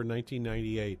December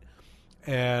 1998,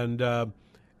 and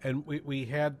we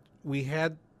had,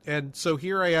 and so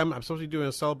here I am. I'm supposed to be doing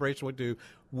a celebration.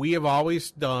 We have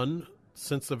always done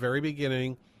since the very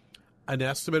beginning an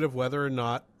estimate of whether or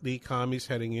not the economy is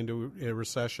heading into a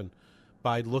recession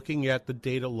by looking at the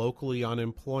data locally on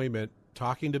employment,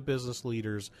 talking to business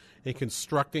leaders, and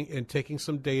constructing and taking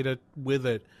some data with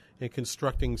it and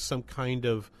constructing some kind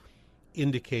of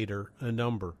indicator, a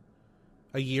number.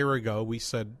 A year ago, we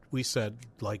said,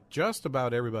 like just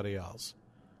about everybody else,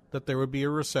 that there would be a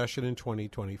recession in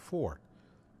 2024,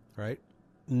 right?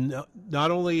 No, not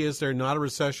only is there not a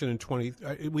recession in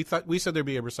we said there'd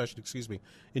be a recession, in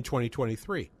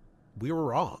 2023. We were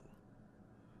wrong.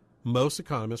 Most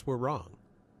economists were wrong.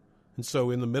 And so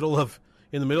in the middle of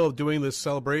doing this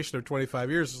celebration of 25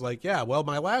 years, it's like, yeah, well,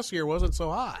 my last year wasn't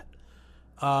so hot.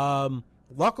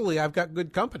 Luckily, I've got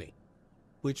good company,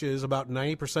 which is about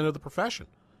 90% of the profession.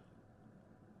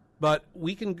 But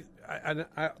we can,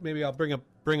 maybe I'll bring a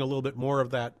little bit more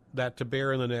of that to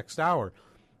bear in the next hour.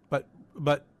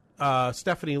 But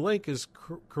Stephanie Link is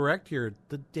correct here.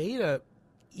 The data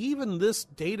even this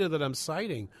data that I'm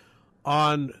citing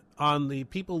on the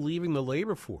people leaving the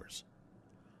labor force,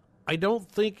 I don't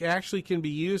think actually can be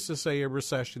used to say a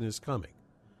recession is coming,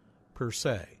 per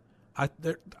se.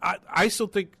 I still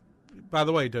think, by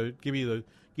the way, to give you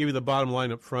the bottom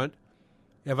line up front,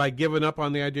 have I given up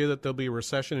on the idea that there'll be a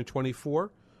recession in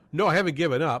 24? No, I haven't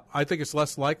given up. I think it's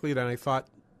less likely than I thought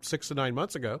 6 to 9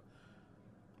 months ago.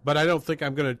 But I don't think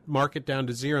I'm going to mark it down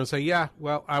to zero and say, yeah,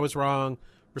 well, I was wrong.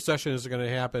 Recession is going to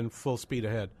happen full speed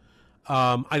ahead.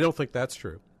 I don't think that's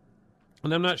true.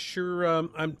 And I'm not sure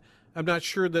I'm not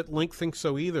sure that Link thinks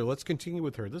so either. Let's continue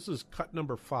with her. This is cut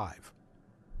number 5.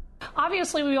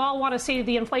 Obviously, we all want to see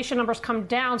the inflation numbers come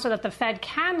down so that the Fed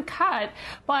can cut,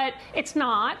 but it's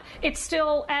not. It's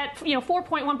still at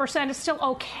 4.1%. It's still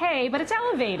okay, but it's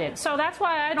elevated. So that's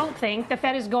why I don't think the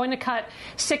Fed is going to cut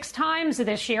 6 times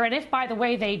this year. And if, by the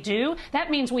way, they do,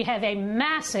 that means we have a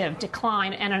massive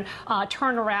decline and a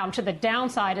turnaround to the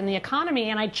downside in the economy.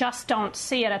 And I just don't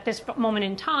see it at this moment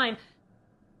in time.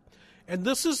 And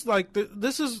this is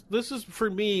this is for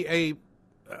me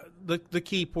the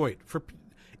key point for.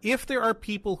 If there are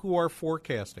people who are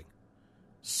forecasting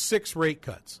 6 rate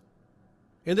cuts,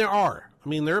 and there are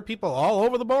people all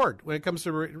over the board when it comes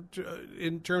to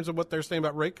in terms of what they're saying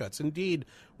about rate cuts. Indeed,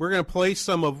 we're going to play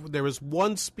there was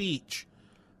one speech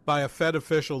by a Fed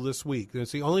official this week.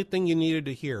 It's the only thing you needed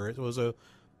to hear. It was a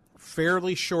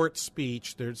fairly short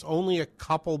speech. There's only a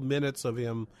couple minutes of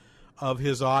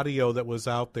his audio that was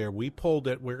out there. We pulled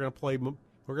it. We're going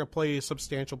to play a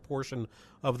substantial portion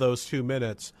of those 2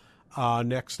 minutes.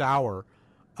 Next hour.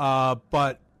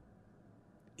 But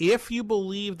if you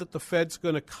believe that the Fed's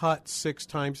going to cut 6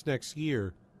 times next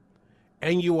year,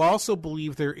 and you also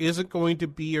believe there isn't going to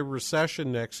be a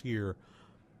recession next year,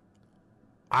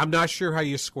 I'm not sure how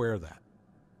you square that.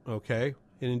 Okay?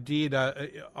 And indeed,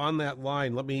 on that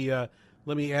line, let me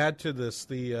add to this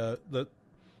the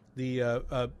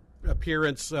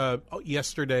appearance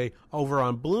yesterday over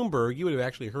on Bloomberg. You would have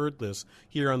actually heard this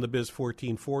here on the Biz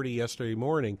 1440 yesterday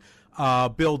morning.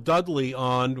 Bill Dudley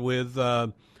on with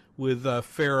Farrow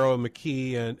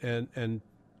McKee and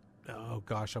oh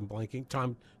gosh, I'm blanking.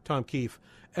 Tom Keefe,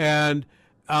 and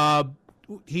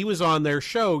he was on their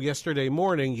show yesterday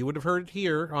morning. You would have heard it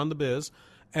here on the Biz,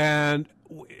 and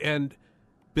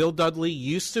Bill Dudley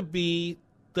used to be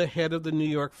the head of the New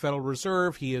York Federal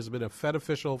Reserve. He has been a Fed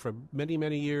official for many,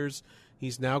 many years.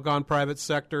 He's now gone private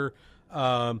sector.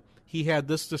 He had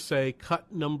this to say, cut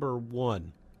number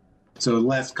 1. So the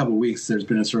last couple of weeks, there's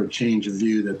been a sort of change of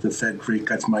view that the Fed rate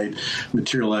cuts might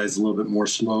materialize a little bit more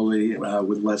slowly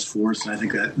with less force, and I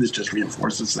think that this just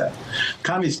reinforces that. The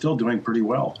economy is still doing pretty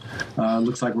well.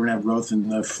 Looks like we're going to have growth in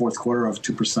the fourth quarter of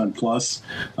 2% plus.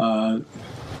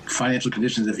 Financial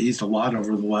conditions have eased a lot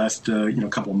over the last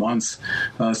couple of months.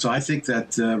 So I think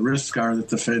that risks are that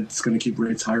the Fed's going to keep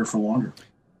rates higher for longer.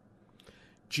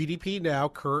 GDP now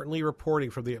currently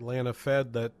reporting from the Atlanta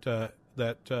Fed that the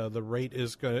rate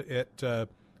is at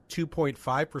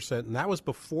 2.5%, and that was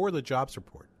before the jobs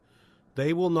report.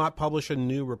 They will not publish a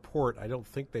new report. I don't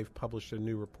think they've published a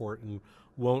new report and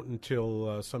won't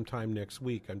until sometime next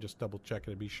week. I'm just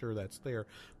double-checking to be sure that's there.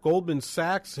 Goldman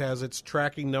Sachs has its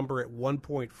tracking number at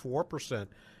 1.4%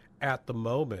 at the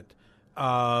moment,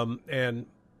 and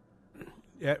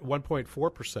at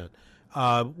 1.4%.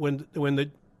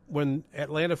 When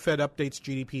Atlanta Fed updates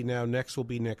GDP now, next will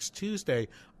be next Tuesday.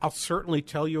 I'll certainly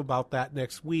tell you about that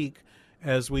next week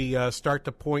as we start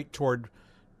to point toward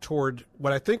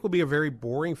what I think will be a very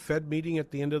boring Fed meeting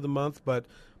at the end of the month. But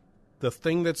the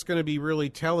thing that's going to be really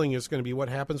telling is going to be what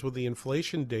happens with the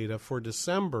inflation data for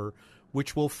December,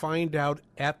 which we'll find out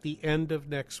at the end of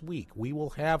next week. We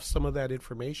will have some of that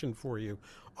information for you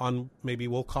on, maybe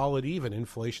we'll call it even,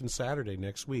 Inflation Saturday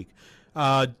next week.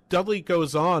 Dudley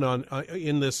goes on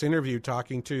in this interview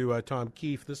talking to Tom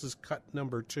Keefe. This is cut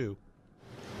number 2.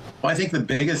 Well, I think the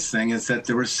biggest thing is that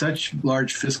there were such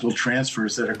large fiscal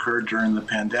transfers that occurred during the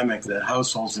pandemic that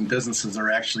households and businesses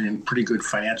are actually in pretty good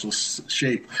financial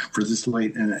shape for this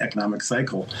late in the economic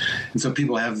cycle. And so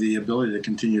people have the ability to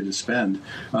continue to spend.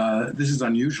 This is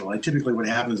unusual. Typically what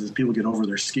happens is people get over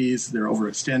their skis, they're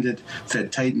overextended,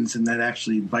 Fed tightens, and that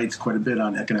actually bites quite a bit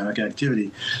on economic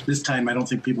activity. This time, I don't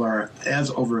think people are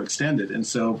as overextended, and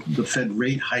so the Fed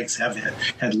rate hikes have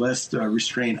had less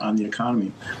restraint on the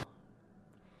economy.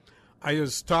 I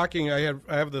was talking. I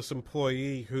have this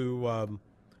employee who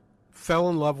fell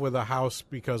in love with a house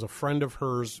because a friend of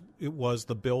hers, it was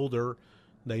the builder.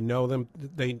 They know them.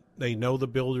 They know the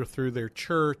builder through their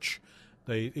church.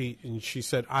 And she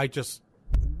said, "I just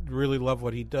really love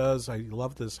what he does. I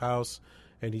love this house,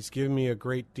 and he's giving me a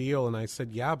great deal." And I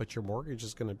said, "Yeah, but your mortgage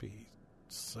is going to be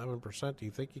 7%. Do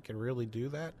you think you can really do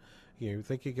that? You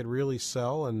think you could really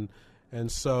sell? And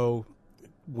so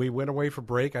we went away for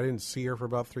break. I didn't see her for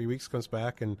about 3 weeks. Comes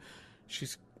back, and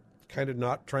she's kind of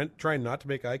not trying not to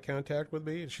make eye contact with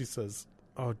me. And she says,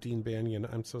 "Oh, Dean Banyan,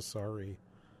 I'm so sorry.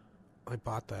 I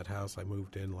bought that house I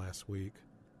moved in last week."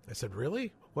 I said,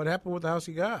 "Really? What happened with the house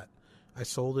you got?" "I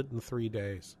sold it in 3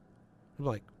 days." I'm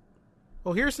like,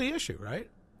 well, here's the issue, right?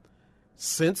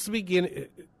 Since the beginning,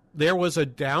 there was a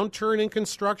downturn in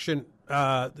construction.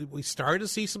 We started to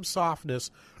see some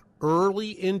softness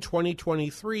early in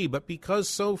 2023, but because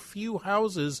so few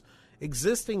houses,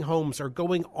 existing homes, are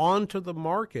going onto the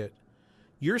market,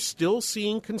 you're still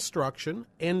seeing construction,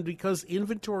 and because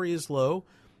inventory is low,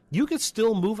 you can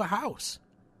still move a house.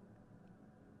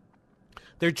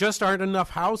 There just aren't enough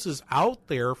houses out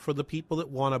there for the people that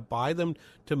want to buy them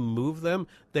to move them.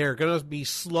 They're going to be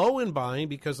slow in buying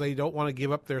because they don't want to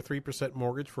give up their 3%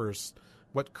 mortgage for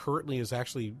what currently is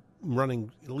actually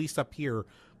running, at least up here,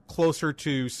 closer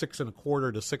to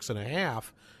 6.25% to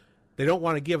 6.5%. They don't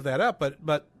want to give that up,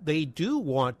 but they do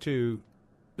want to.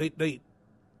 They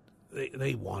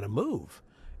want to move,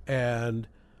 and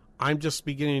I'm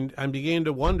beginning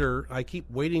to wonder. I keep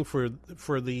waiting for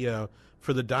the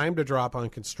dime to drop on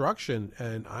construction,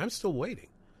 and I'm still waiting.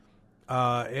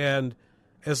 And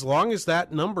as long as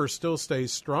that number still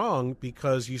stays strong,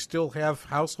 because you still have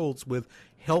households with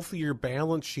healthier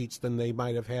balance sheets than they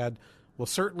might have had, well,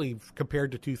 certainly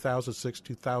compared to 2006,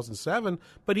 2007,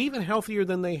 but even healthier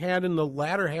than they had in the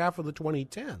latter half of the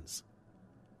 2010s.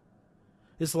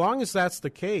 As long as that's the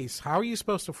case, how are you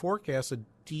supposed to forecast a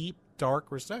deep,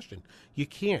 dark recession? You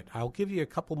can't. I'll give you a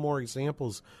couple more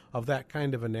examples of that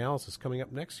kind of analysis coming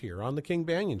up next year on The King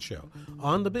Banyan Show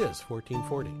on The Biz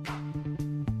 1440.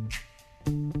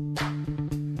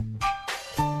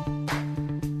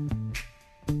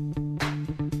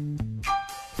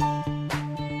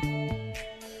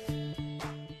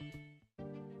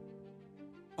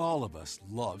 All of us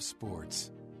love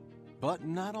sports, but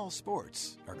not all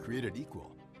sports are created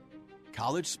equal.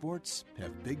 College sports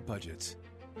have big budgets,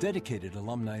 dedicated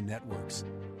alumni networks,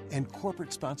 and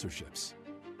corporate sponsorships.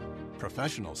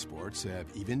 Professional sports have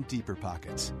even deeper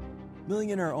pockets,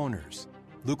 millionaire owners,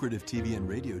 lucrative TV and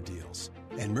radio deals,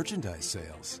 and merchandise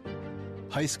sales.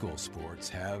 High school sports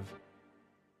have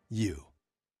you.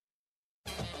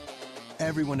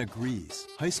 Everyone agrees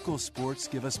high school sports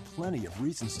give us plenty of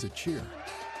reasons to cheer.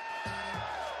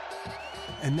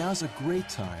 And now's a great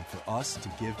time for us to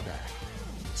give back.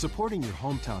 Supporting your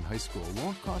hometown high school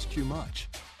won't cost you much,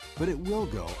 but it will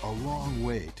go a long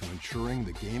way to ensuring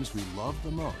the games we love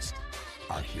the most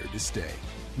are here to stay.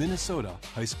 Minnesota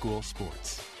high school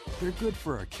sports. They're good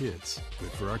for our kids,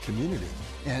 good for our community,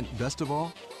 and best of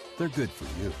all, they're good for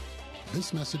you.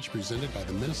 This message presented by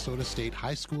the Minnesota State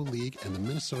High School League and the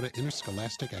Minnesota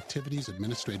Interscholastic Activities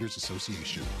Administrators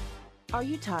Association. Are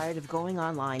you tired of going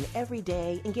online every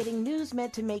day and getting news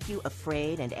meant to make you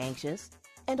afraid and anxious?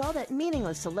 And all that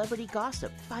meaningless celebrity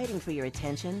gossip fighting for your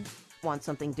attention? Want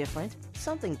something different?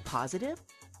 Something positive?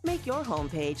 Make your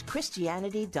homepage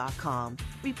Christianity.com.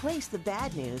 Replace the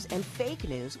bad news and fake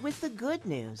news with the good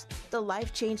news. The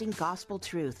life-changing gospel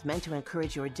truth meant to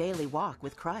encourage your daily walk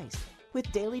with Christ. With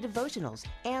daily devotionals,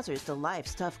 answers to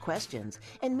life's tough questions,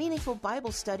 and meaningful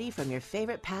Bible study from your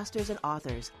favorite pastors and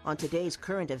authors on today's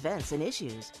current events and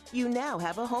issues. You now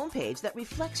have a homepage that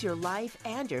reflects your life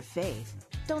and your faith.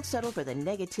 Don't settle for the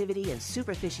negativity and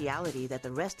superficiality that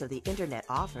the rest of the internet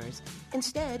offers.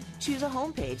 Instead, choose a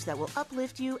homepage that will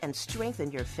uplift you and strengthen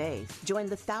your faith. Join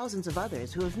the thousands of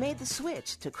others who have made the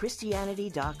switch to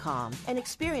Christianity.com and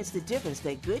experience the difference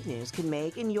that good news can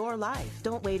make in your life.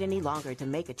 Don't wait any longer to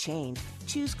make a change.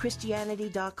 Choose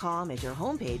Christianity.com as your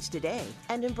homepage today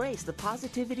and embrace the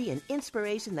positivity and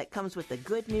inspiration that comes with the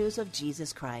good news of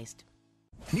Jesus Christ.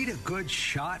 Need a good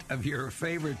shot of your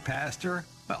favorite pastor?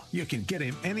 Well, you can get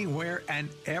him anywhere and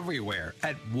everywhere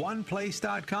at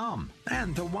oneplace.com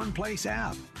and the OnePlace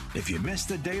app. If you missed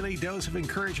the daily dose of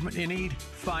encouragement you need,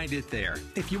 find it there.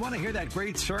 If you want to hear that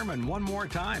great sermon one more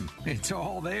time, it's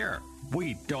all there.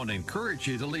 We don't encourage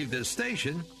you to leave this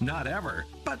station, not ever.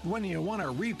 But when you want to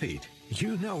repeat,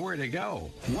 you know where to go.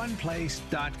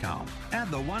 OnePlace.com and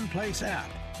the OnePlace app.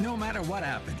 No matter what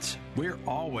happens, we're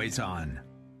always on.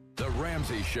 The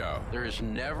Ramsey Show. There is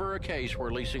never a case where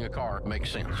leasing a car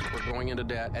makes sense. We're going into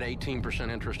debt at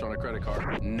 18% interest on a credit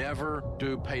card. Never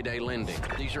do payday lending.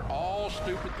 These are all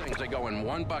stupid things. They go in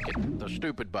one bucket, the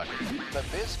stupid bucket. The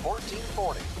Biz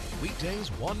 1440. Weekdays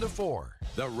 1 to 4.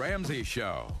 The Ramsey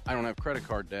Show. I don't have credit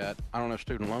card debt. I don't have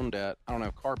student loan debt. I don't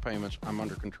have car payments. I'm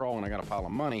under control and I got a pile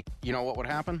of money. You know what would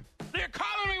happen? The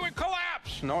economy would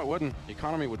collapse. No, it wouldn't. The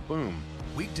economy would boom.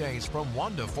 Weekdays from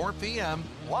 1 to 4 p.m.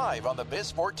 live on the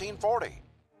Biz 1440.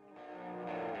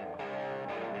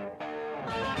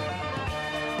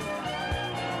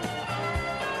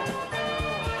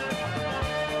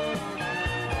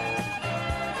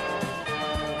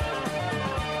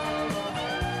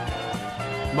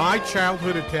 My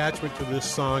childhood attachment to this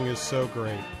song is so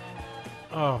great.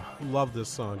 Oh, love this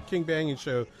song. King Banaian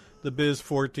Show, the Biz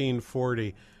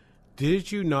 1440.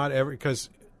 Did you not ever, because,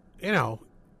 you know,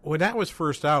 when that was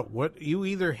first out, you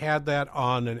either had that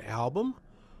on an album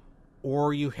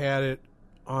or you heard it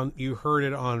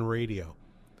on radio.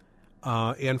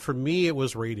 And for me, it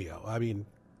was radio. I mean,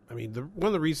 one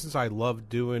of the reasons I love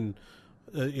doing,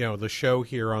 the show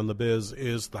here on the Biz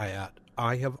is that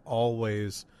I have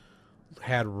always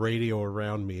had radio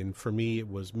around me, and for me it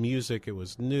was music, it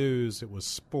was news, it was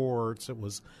sports, it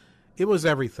was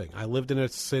everything. I lived in a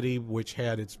city which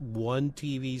had its one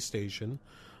TV station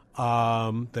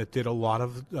that did a lot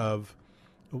of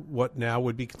what now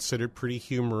would be considered pretty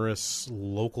humorous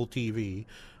local TV.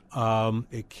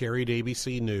 It carried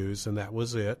ABC News, and that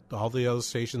was it. All the other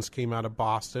stations came out of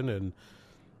Boston, and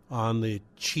on the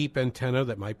cheap antenna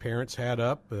that my parents had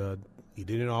up, you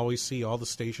didn't always see all the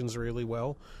stations really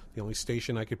well. The only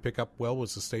station I could pick up well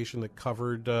was the station that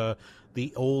covered the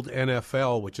old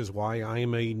NFL, which is why I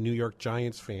am a New York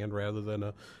Giants fan rather than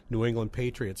a New England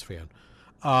Patriots fan.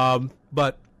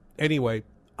 But anyway,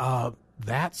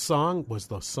 that song was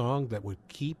the song that would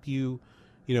keep you,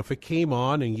 if it came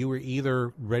on and you were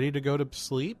either ready to go to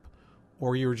sleep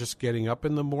or you were just getting up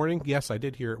in the morning. Yes, I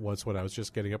did hear it once when I was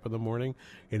just getting up in the morning,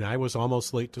 and I was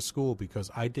almost late to school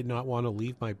because I did not want to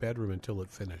leave my bedroom until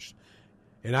it finished.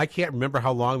 And I can't remember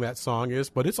how long that song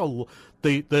is, but it's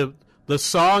the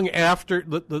song after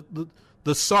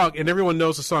the song, and everyone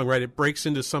knows the song, right? It breaks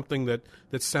into something that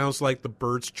sounds like the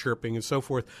birds chirping and so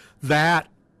forth. That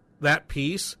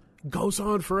piece goes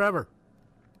on forever.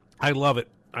 I love it.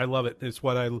 It's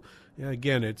what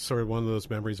it's sort of one of those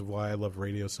memories of why I love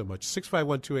radio so much.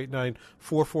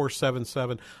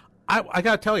 651-289-4477. I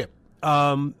got to tell you,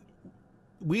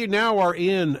 we now are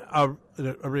in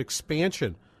an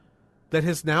expansion that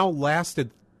has now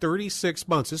lasted 36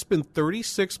 months. It's been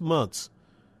 36 months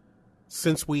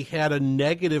since we had a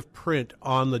negative print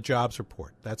on the jobs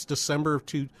report. That's December of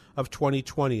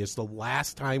 2020 is the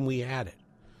last time we had it.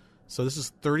 So this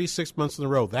is 36 months in a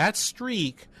row. That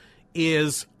streak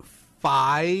is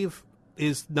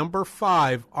number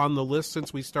 5 on the list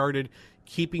since we started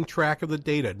keeping track of the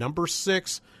data. Number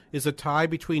 6 is a tie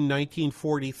between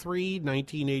 1943,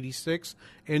 1986,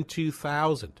 and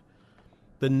 2000.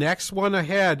 The next one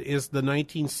ahead is the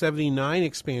 1979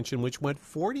 expansion, which went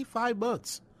 45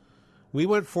 months. We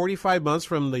went 45 months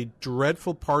from the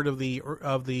dreadful part of the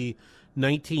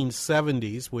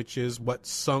 1970s, which is what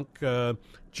sunk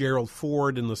Gerald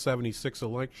Ford in the 76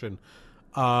 election,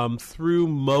 through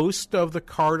most of the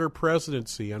Carter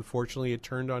presidency. Unfortunately, it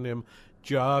turned on him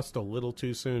just a little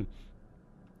too soon.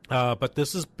 But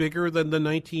this is bigger than the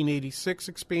 1986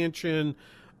 expansion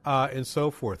and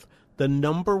so forth. The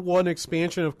number one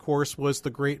expansion, of course, was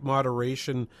the Great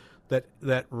Moderation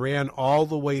that ran all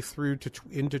the way through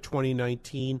into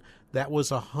 2019. That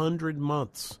was 100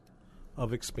 months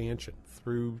of expansion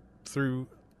through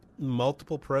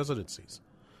multiple presidencies,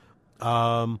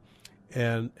 and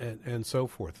so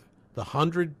forth.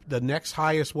 The next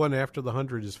highest one after the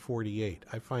 100 is 48.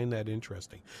 I find that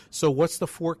interesting. So, what's the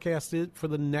forecast for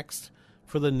the next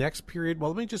period?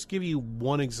 Well, let me just give you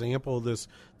one example of this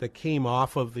that came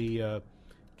off of the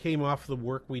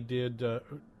work we did,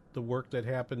 the work that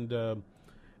happened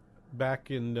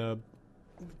back in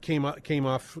came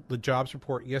off the jobs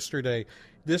report yesterday.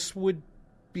 This would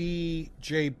be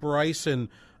Jay Bryson,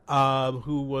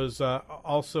 who was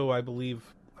also, I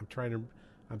believe, I'm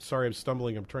sorry, I'm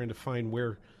stumbling. I'm trying to find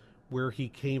where he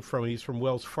came from. He's from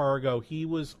Wells Fargo. He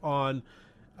was on,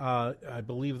 I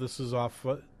believe this is off.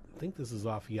 I think this is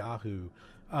off Yahoo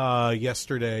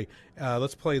yesterday.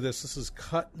 Let's play this. This is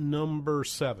cut number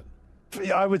 7.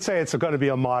 I would say it's going to be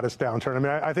a modest downturn. I mean,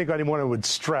 I think anyone would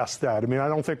stress that. I mean, I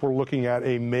don't think we're looking at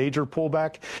a major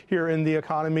pullback here in the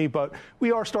economy, but we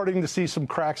are starting to see some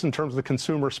cracks in terms of the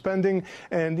consumer spending.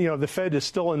 And, the Fed is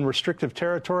still in restrictive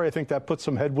territory. I think that puts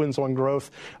some headwinds on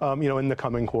growth, in the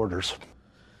coming quarters.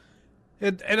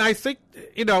 And I think,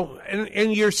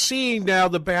 and you're seeing now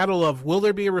the battle of, will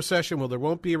there be a recession? Will there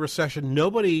won't be a recession?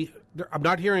 I'm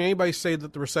not hearing anybody say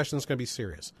that the recession is going to be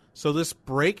serious. So this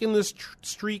break in this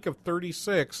streak of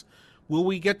 36, will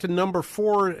we get to number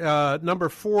 4, the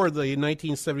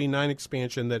 1979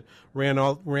 expansion that ran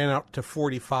out to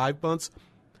 45 months?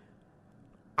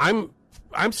 I'm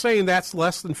saying that's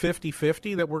less than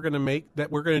 50-50 that we're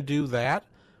going to do that.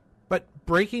 But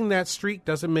breaking that streak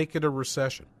doesn't make it a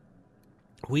recession.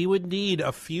 We would need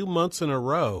a few months in a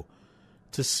row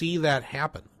to see that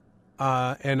happen,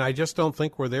 and I just don't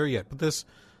think we're there yet. But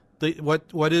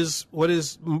what is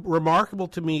remarkable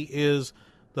to me is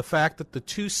the fact that the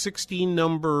 216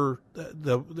 number,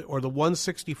 or the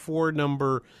 164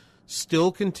 number,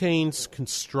 still contains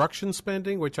construction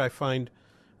spending, which I find,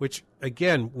 which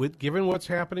again, given what's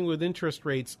happening with interest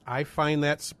rates, I find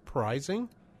that surprising.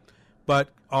 But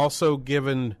also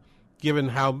given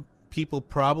how people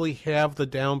probably have the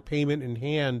down payment in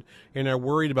hand and are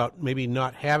worried about maybe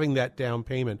not having that down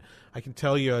payment. I can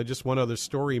tell you just one other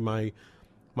story. My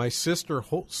sister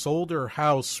sold her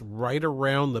house right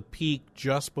around the peak,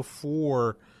 just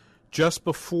before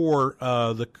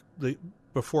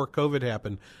COVID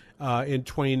happened in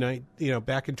 2019.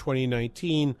 Back in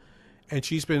 2019, and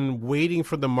she's been waiting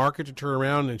for the market to turn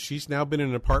around. And she's now been in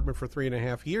an apartment for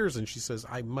 3.5 years. And she says,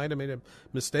 I might have made a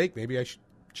mistake. Maybe I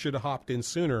should have hopped in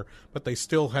sooner, but they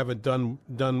still haven't done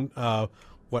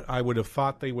what I would have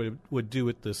thought they would do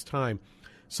at this time.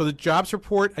 So the jobs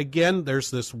report, again, there's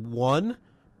this one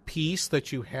piece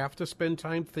that you have to spend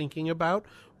time thinking about,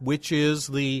 which is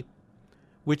the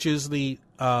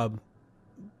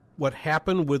what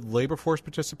happened with labor force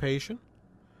participation,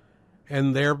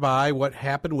 and thereby what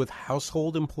happened with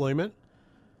household employment.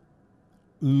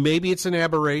 Maybe it's an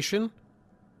aberration,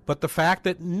 but the fact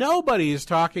that nobody is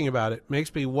talking about it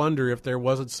makes me wonder if there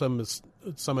wasn't some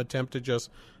attempt to just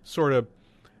sort of,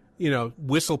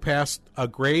 whistle past a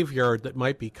graveyard that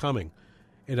might be coming.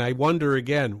 And I wonder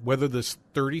again whether this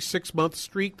 36-month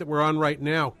streak that we're on right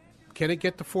now, can it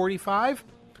get to 45?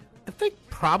 I think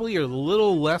probably a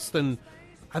little less than,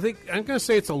 I'm going to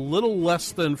say it's a little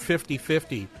less than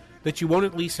 50-50, that you won't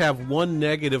at least have one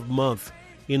negative month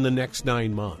in the next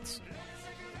 9 months.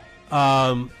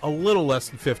 A little less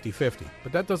than 50-50,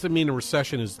 but that doesn't mean a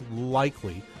recession is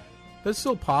likely. That's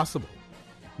still possible.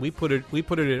 We put it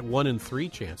at 1 in 3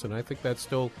 chance, and I think that's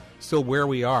still where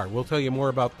we are. We'll tell you more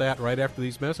about that right after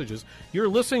these messages. You're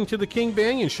listening to the King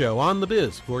Banaian Show on the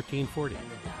Biz 1440.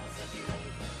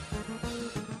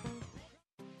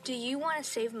 Do you want to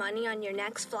save money on your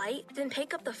next flight? Then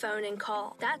pick up the phone and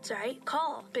call. That's right,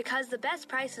 call. Because the best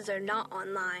prices are not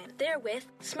online. They're with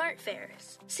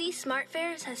SmartFares. See,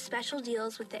 SmartFares has special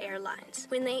deals with the airlines.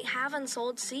 When they have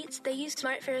unsold seats, they use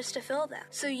SmartFares to fill them.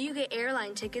 So you get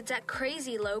airline tickets at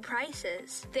crazy low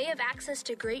prices. They have access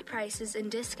to great prices and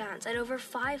discounts at over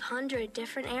 500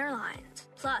 different airlines.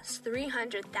 Plus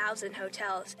 300,000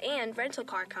 hotels and rental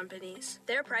car companies.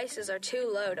 Their prices are too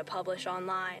low to publish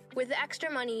online. With the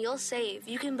extra money you'll save,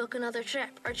 you can book another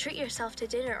trip or treat yourself to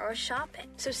dinner or shopping.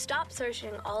 So stop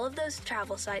searching all of those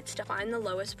travel sites to find the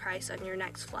lowest price on your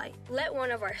next flight. Let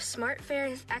one of our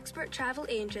SmartFares expert travel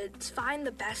agents find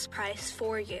the best price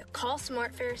for you. Call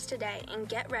SmartFares today and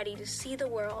get ready to see the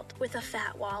world with a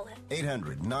fat wallet.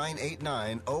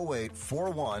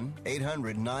 800-989-0841.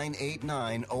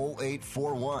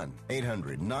 800-989-0841.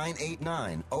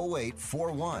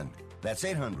 800-989-0841. That's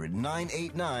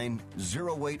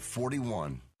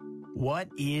 800-989-0841. What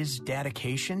is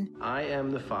dedication? I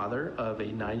am the father of a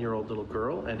 9-year-old little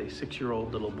girl and a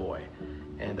 6-year-old little boy,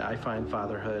 and I find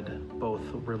fatherhood both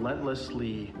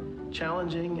relentlessly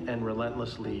challenging and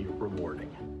relentlessly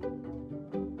rewarding.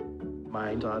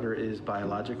 My daughter is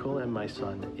biological and my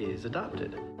son is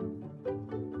adopted.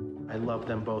 I love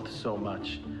them both so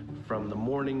much. From the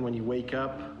morning when you wake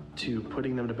up to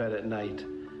putting them to bed at night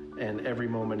and every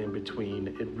moment in between,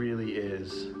 it really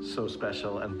is so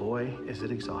special, and boy, is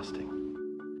it exhausting.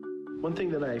 One thing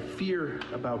that I fear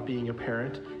about being a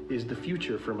parent is the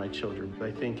future for my children.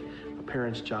 I think a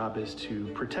parent's job is to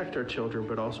protect our children,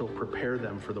 but also prepare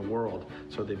them for the world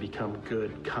so they become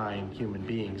good, kind human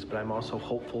beings. But I'm also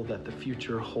hopeful that the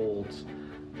future holds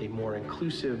a more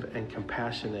inclusive and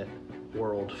compassionate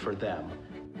world for them.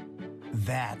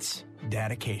 That's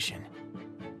dedication.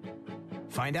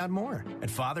 Find out more at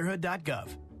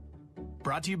fatherhood.gov.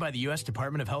 Brought to you by the U.S.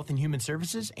 Department of Health and Human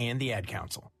Services and the Ad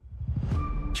Council.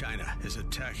 China is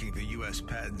attacking the U.S.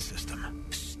 patent system,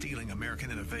 stealing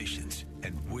American innovations,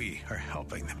 and we are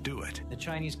helping them do it. The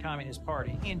Chinese Communist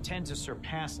Party intends to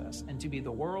surpass us and to be the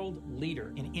world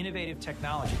leader in innovative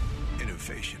technology.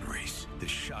 Innovation Race, the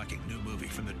shocking new movie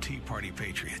from the Tea Party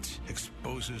Patriots,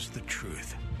 exposes the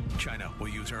truth. China will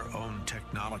use our own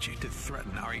technology to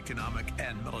threaten our economic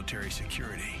and military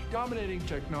security. Dominating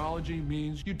technology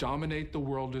means you dominate the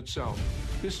world itself.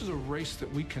 This is a race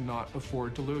that we cannot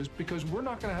afford to lose because we're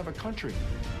not going to have a country.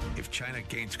 If China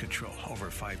gains control over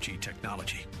 5G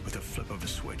technology with a flip of a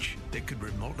switch, they could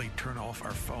remotely turn off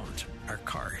our phones, our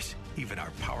cars, even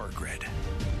our power grid.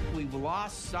 We've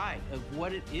lost sight of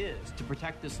what it is to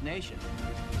protect this nation.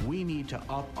 We need to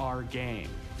up our game.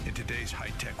 In today's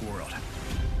high-tech world,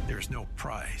 there's no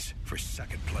prize for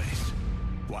second place.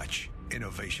 Watch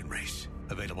Innovation Race.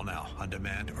 Available now on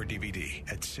demand or DVD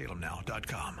at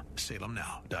salemnow.com.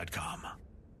 salemnow.com.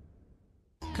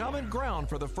 Common Ground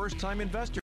for the first-time investor.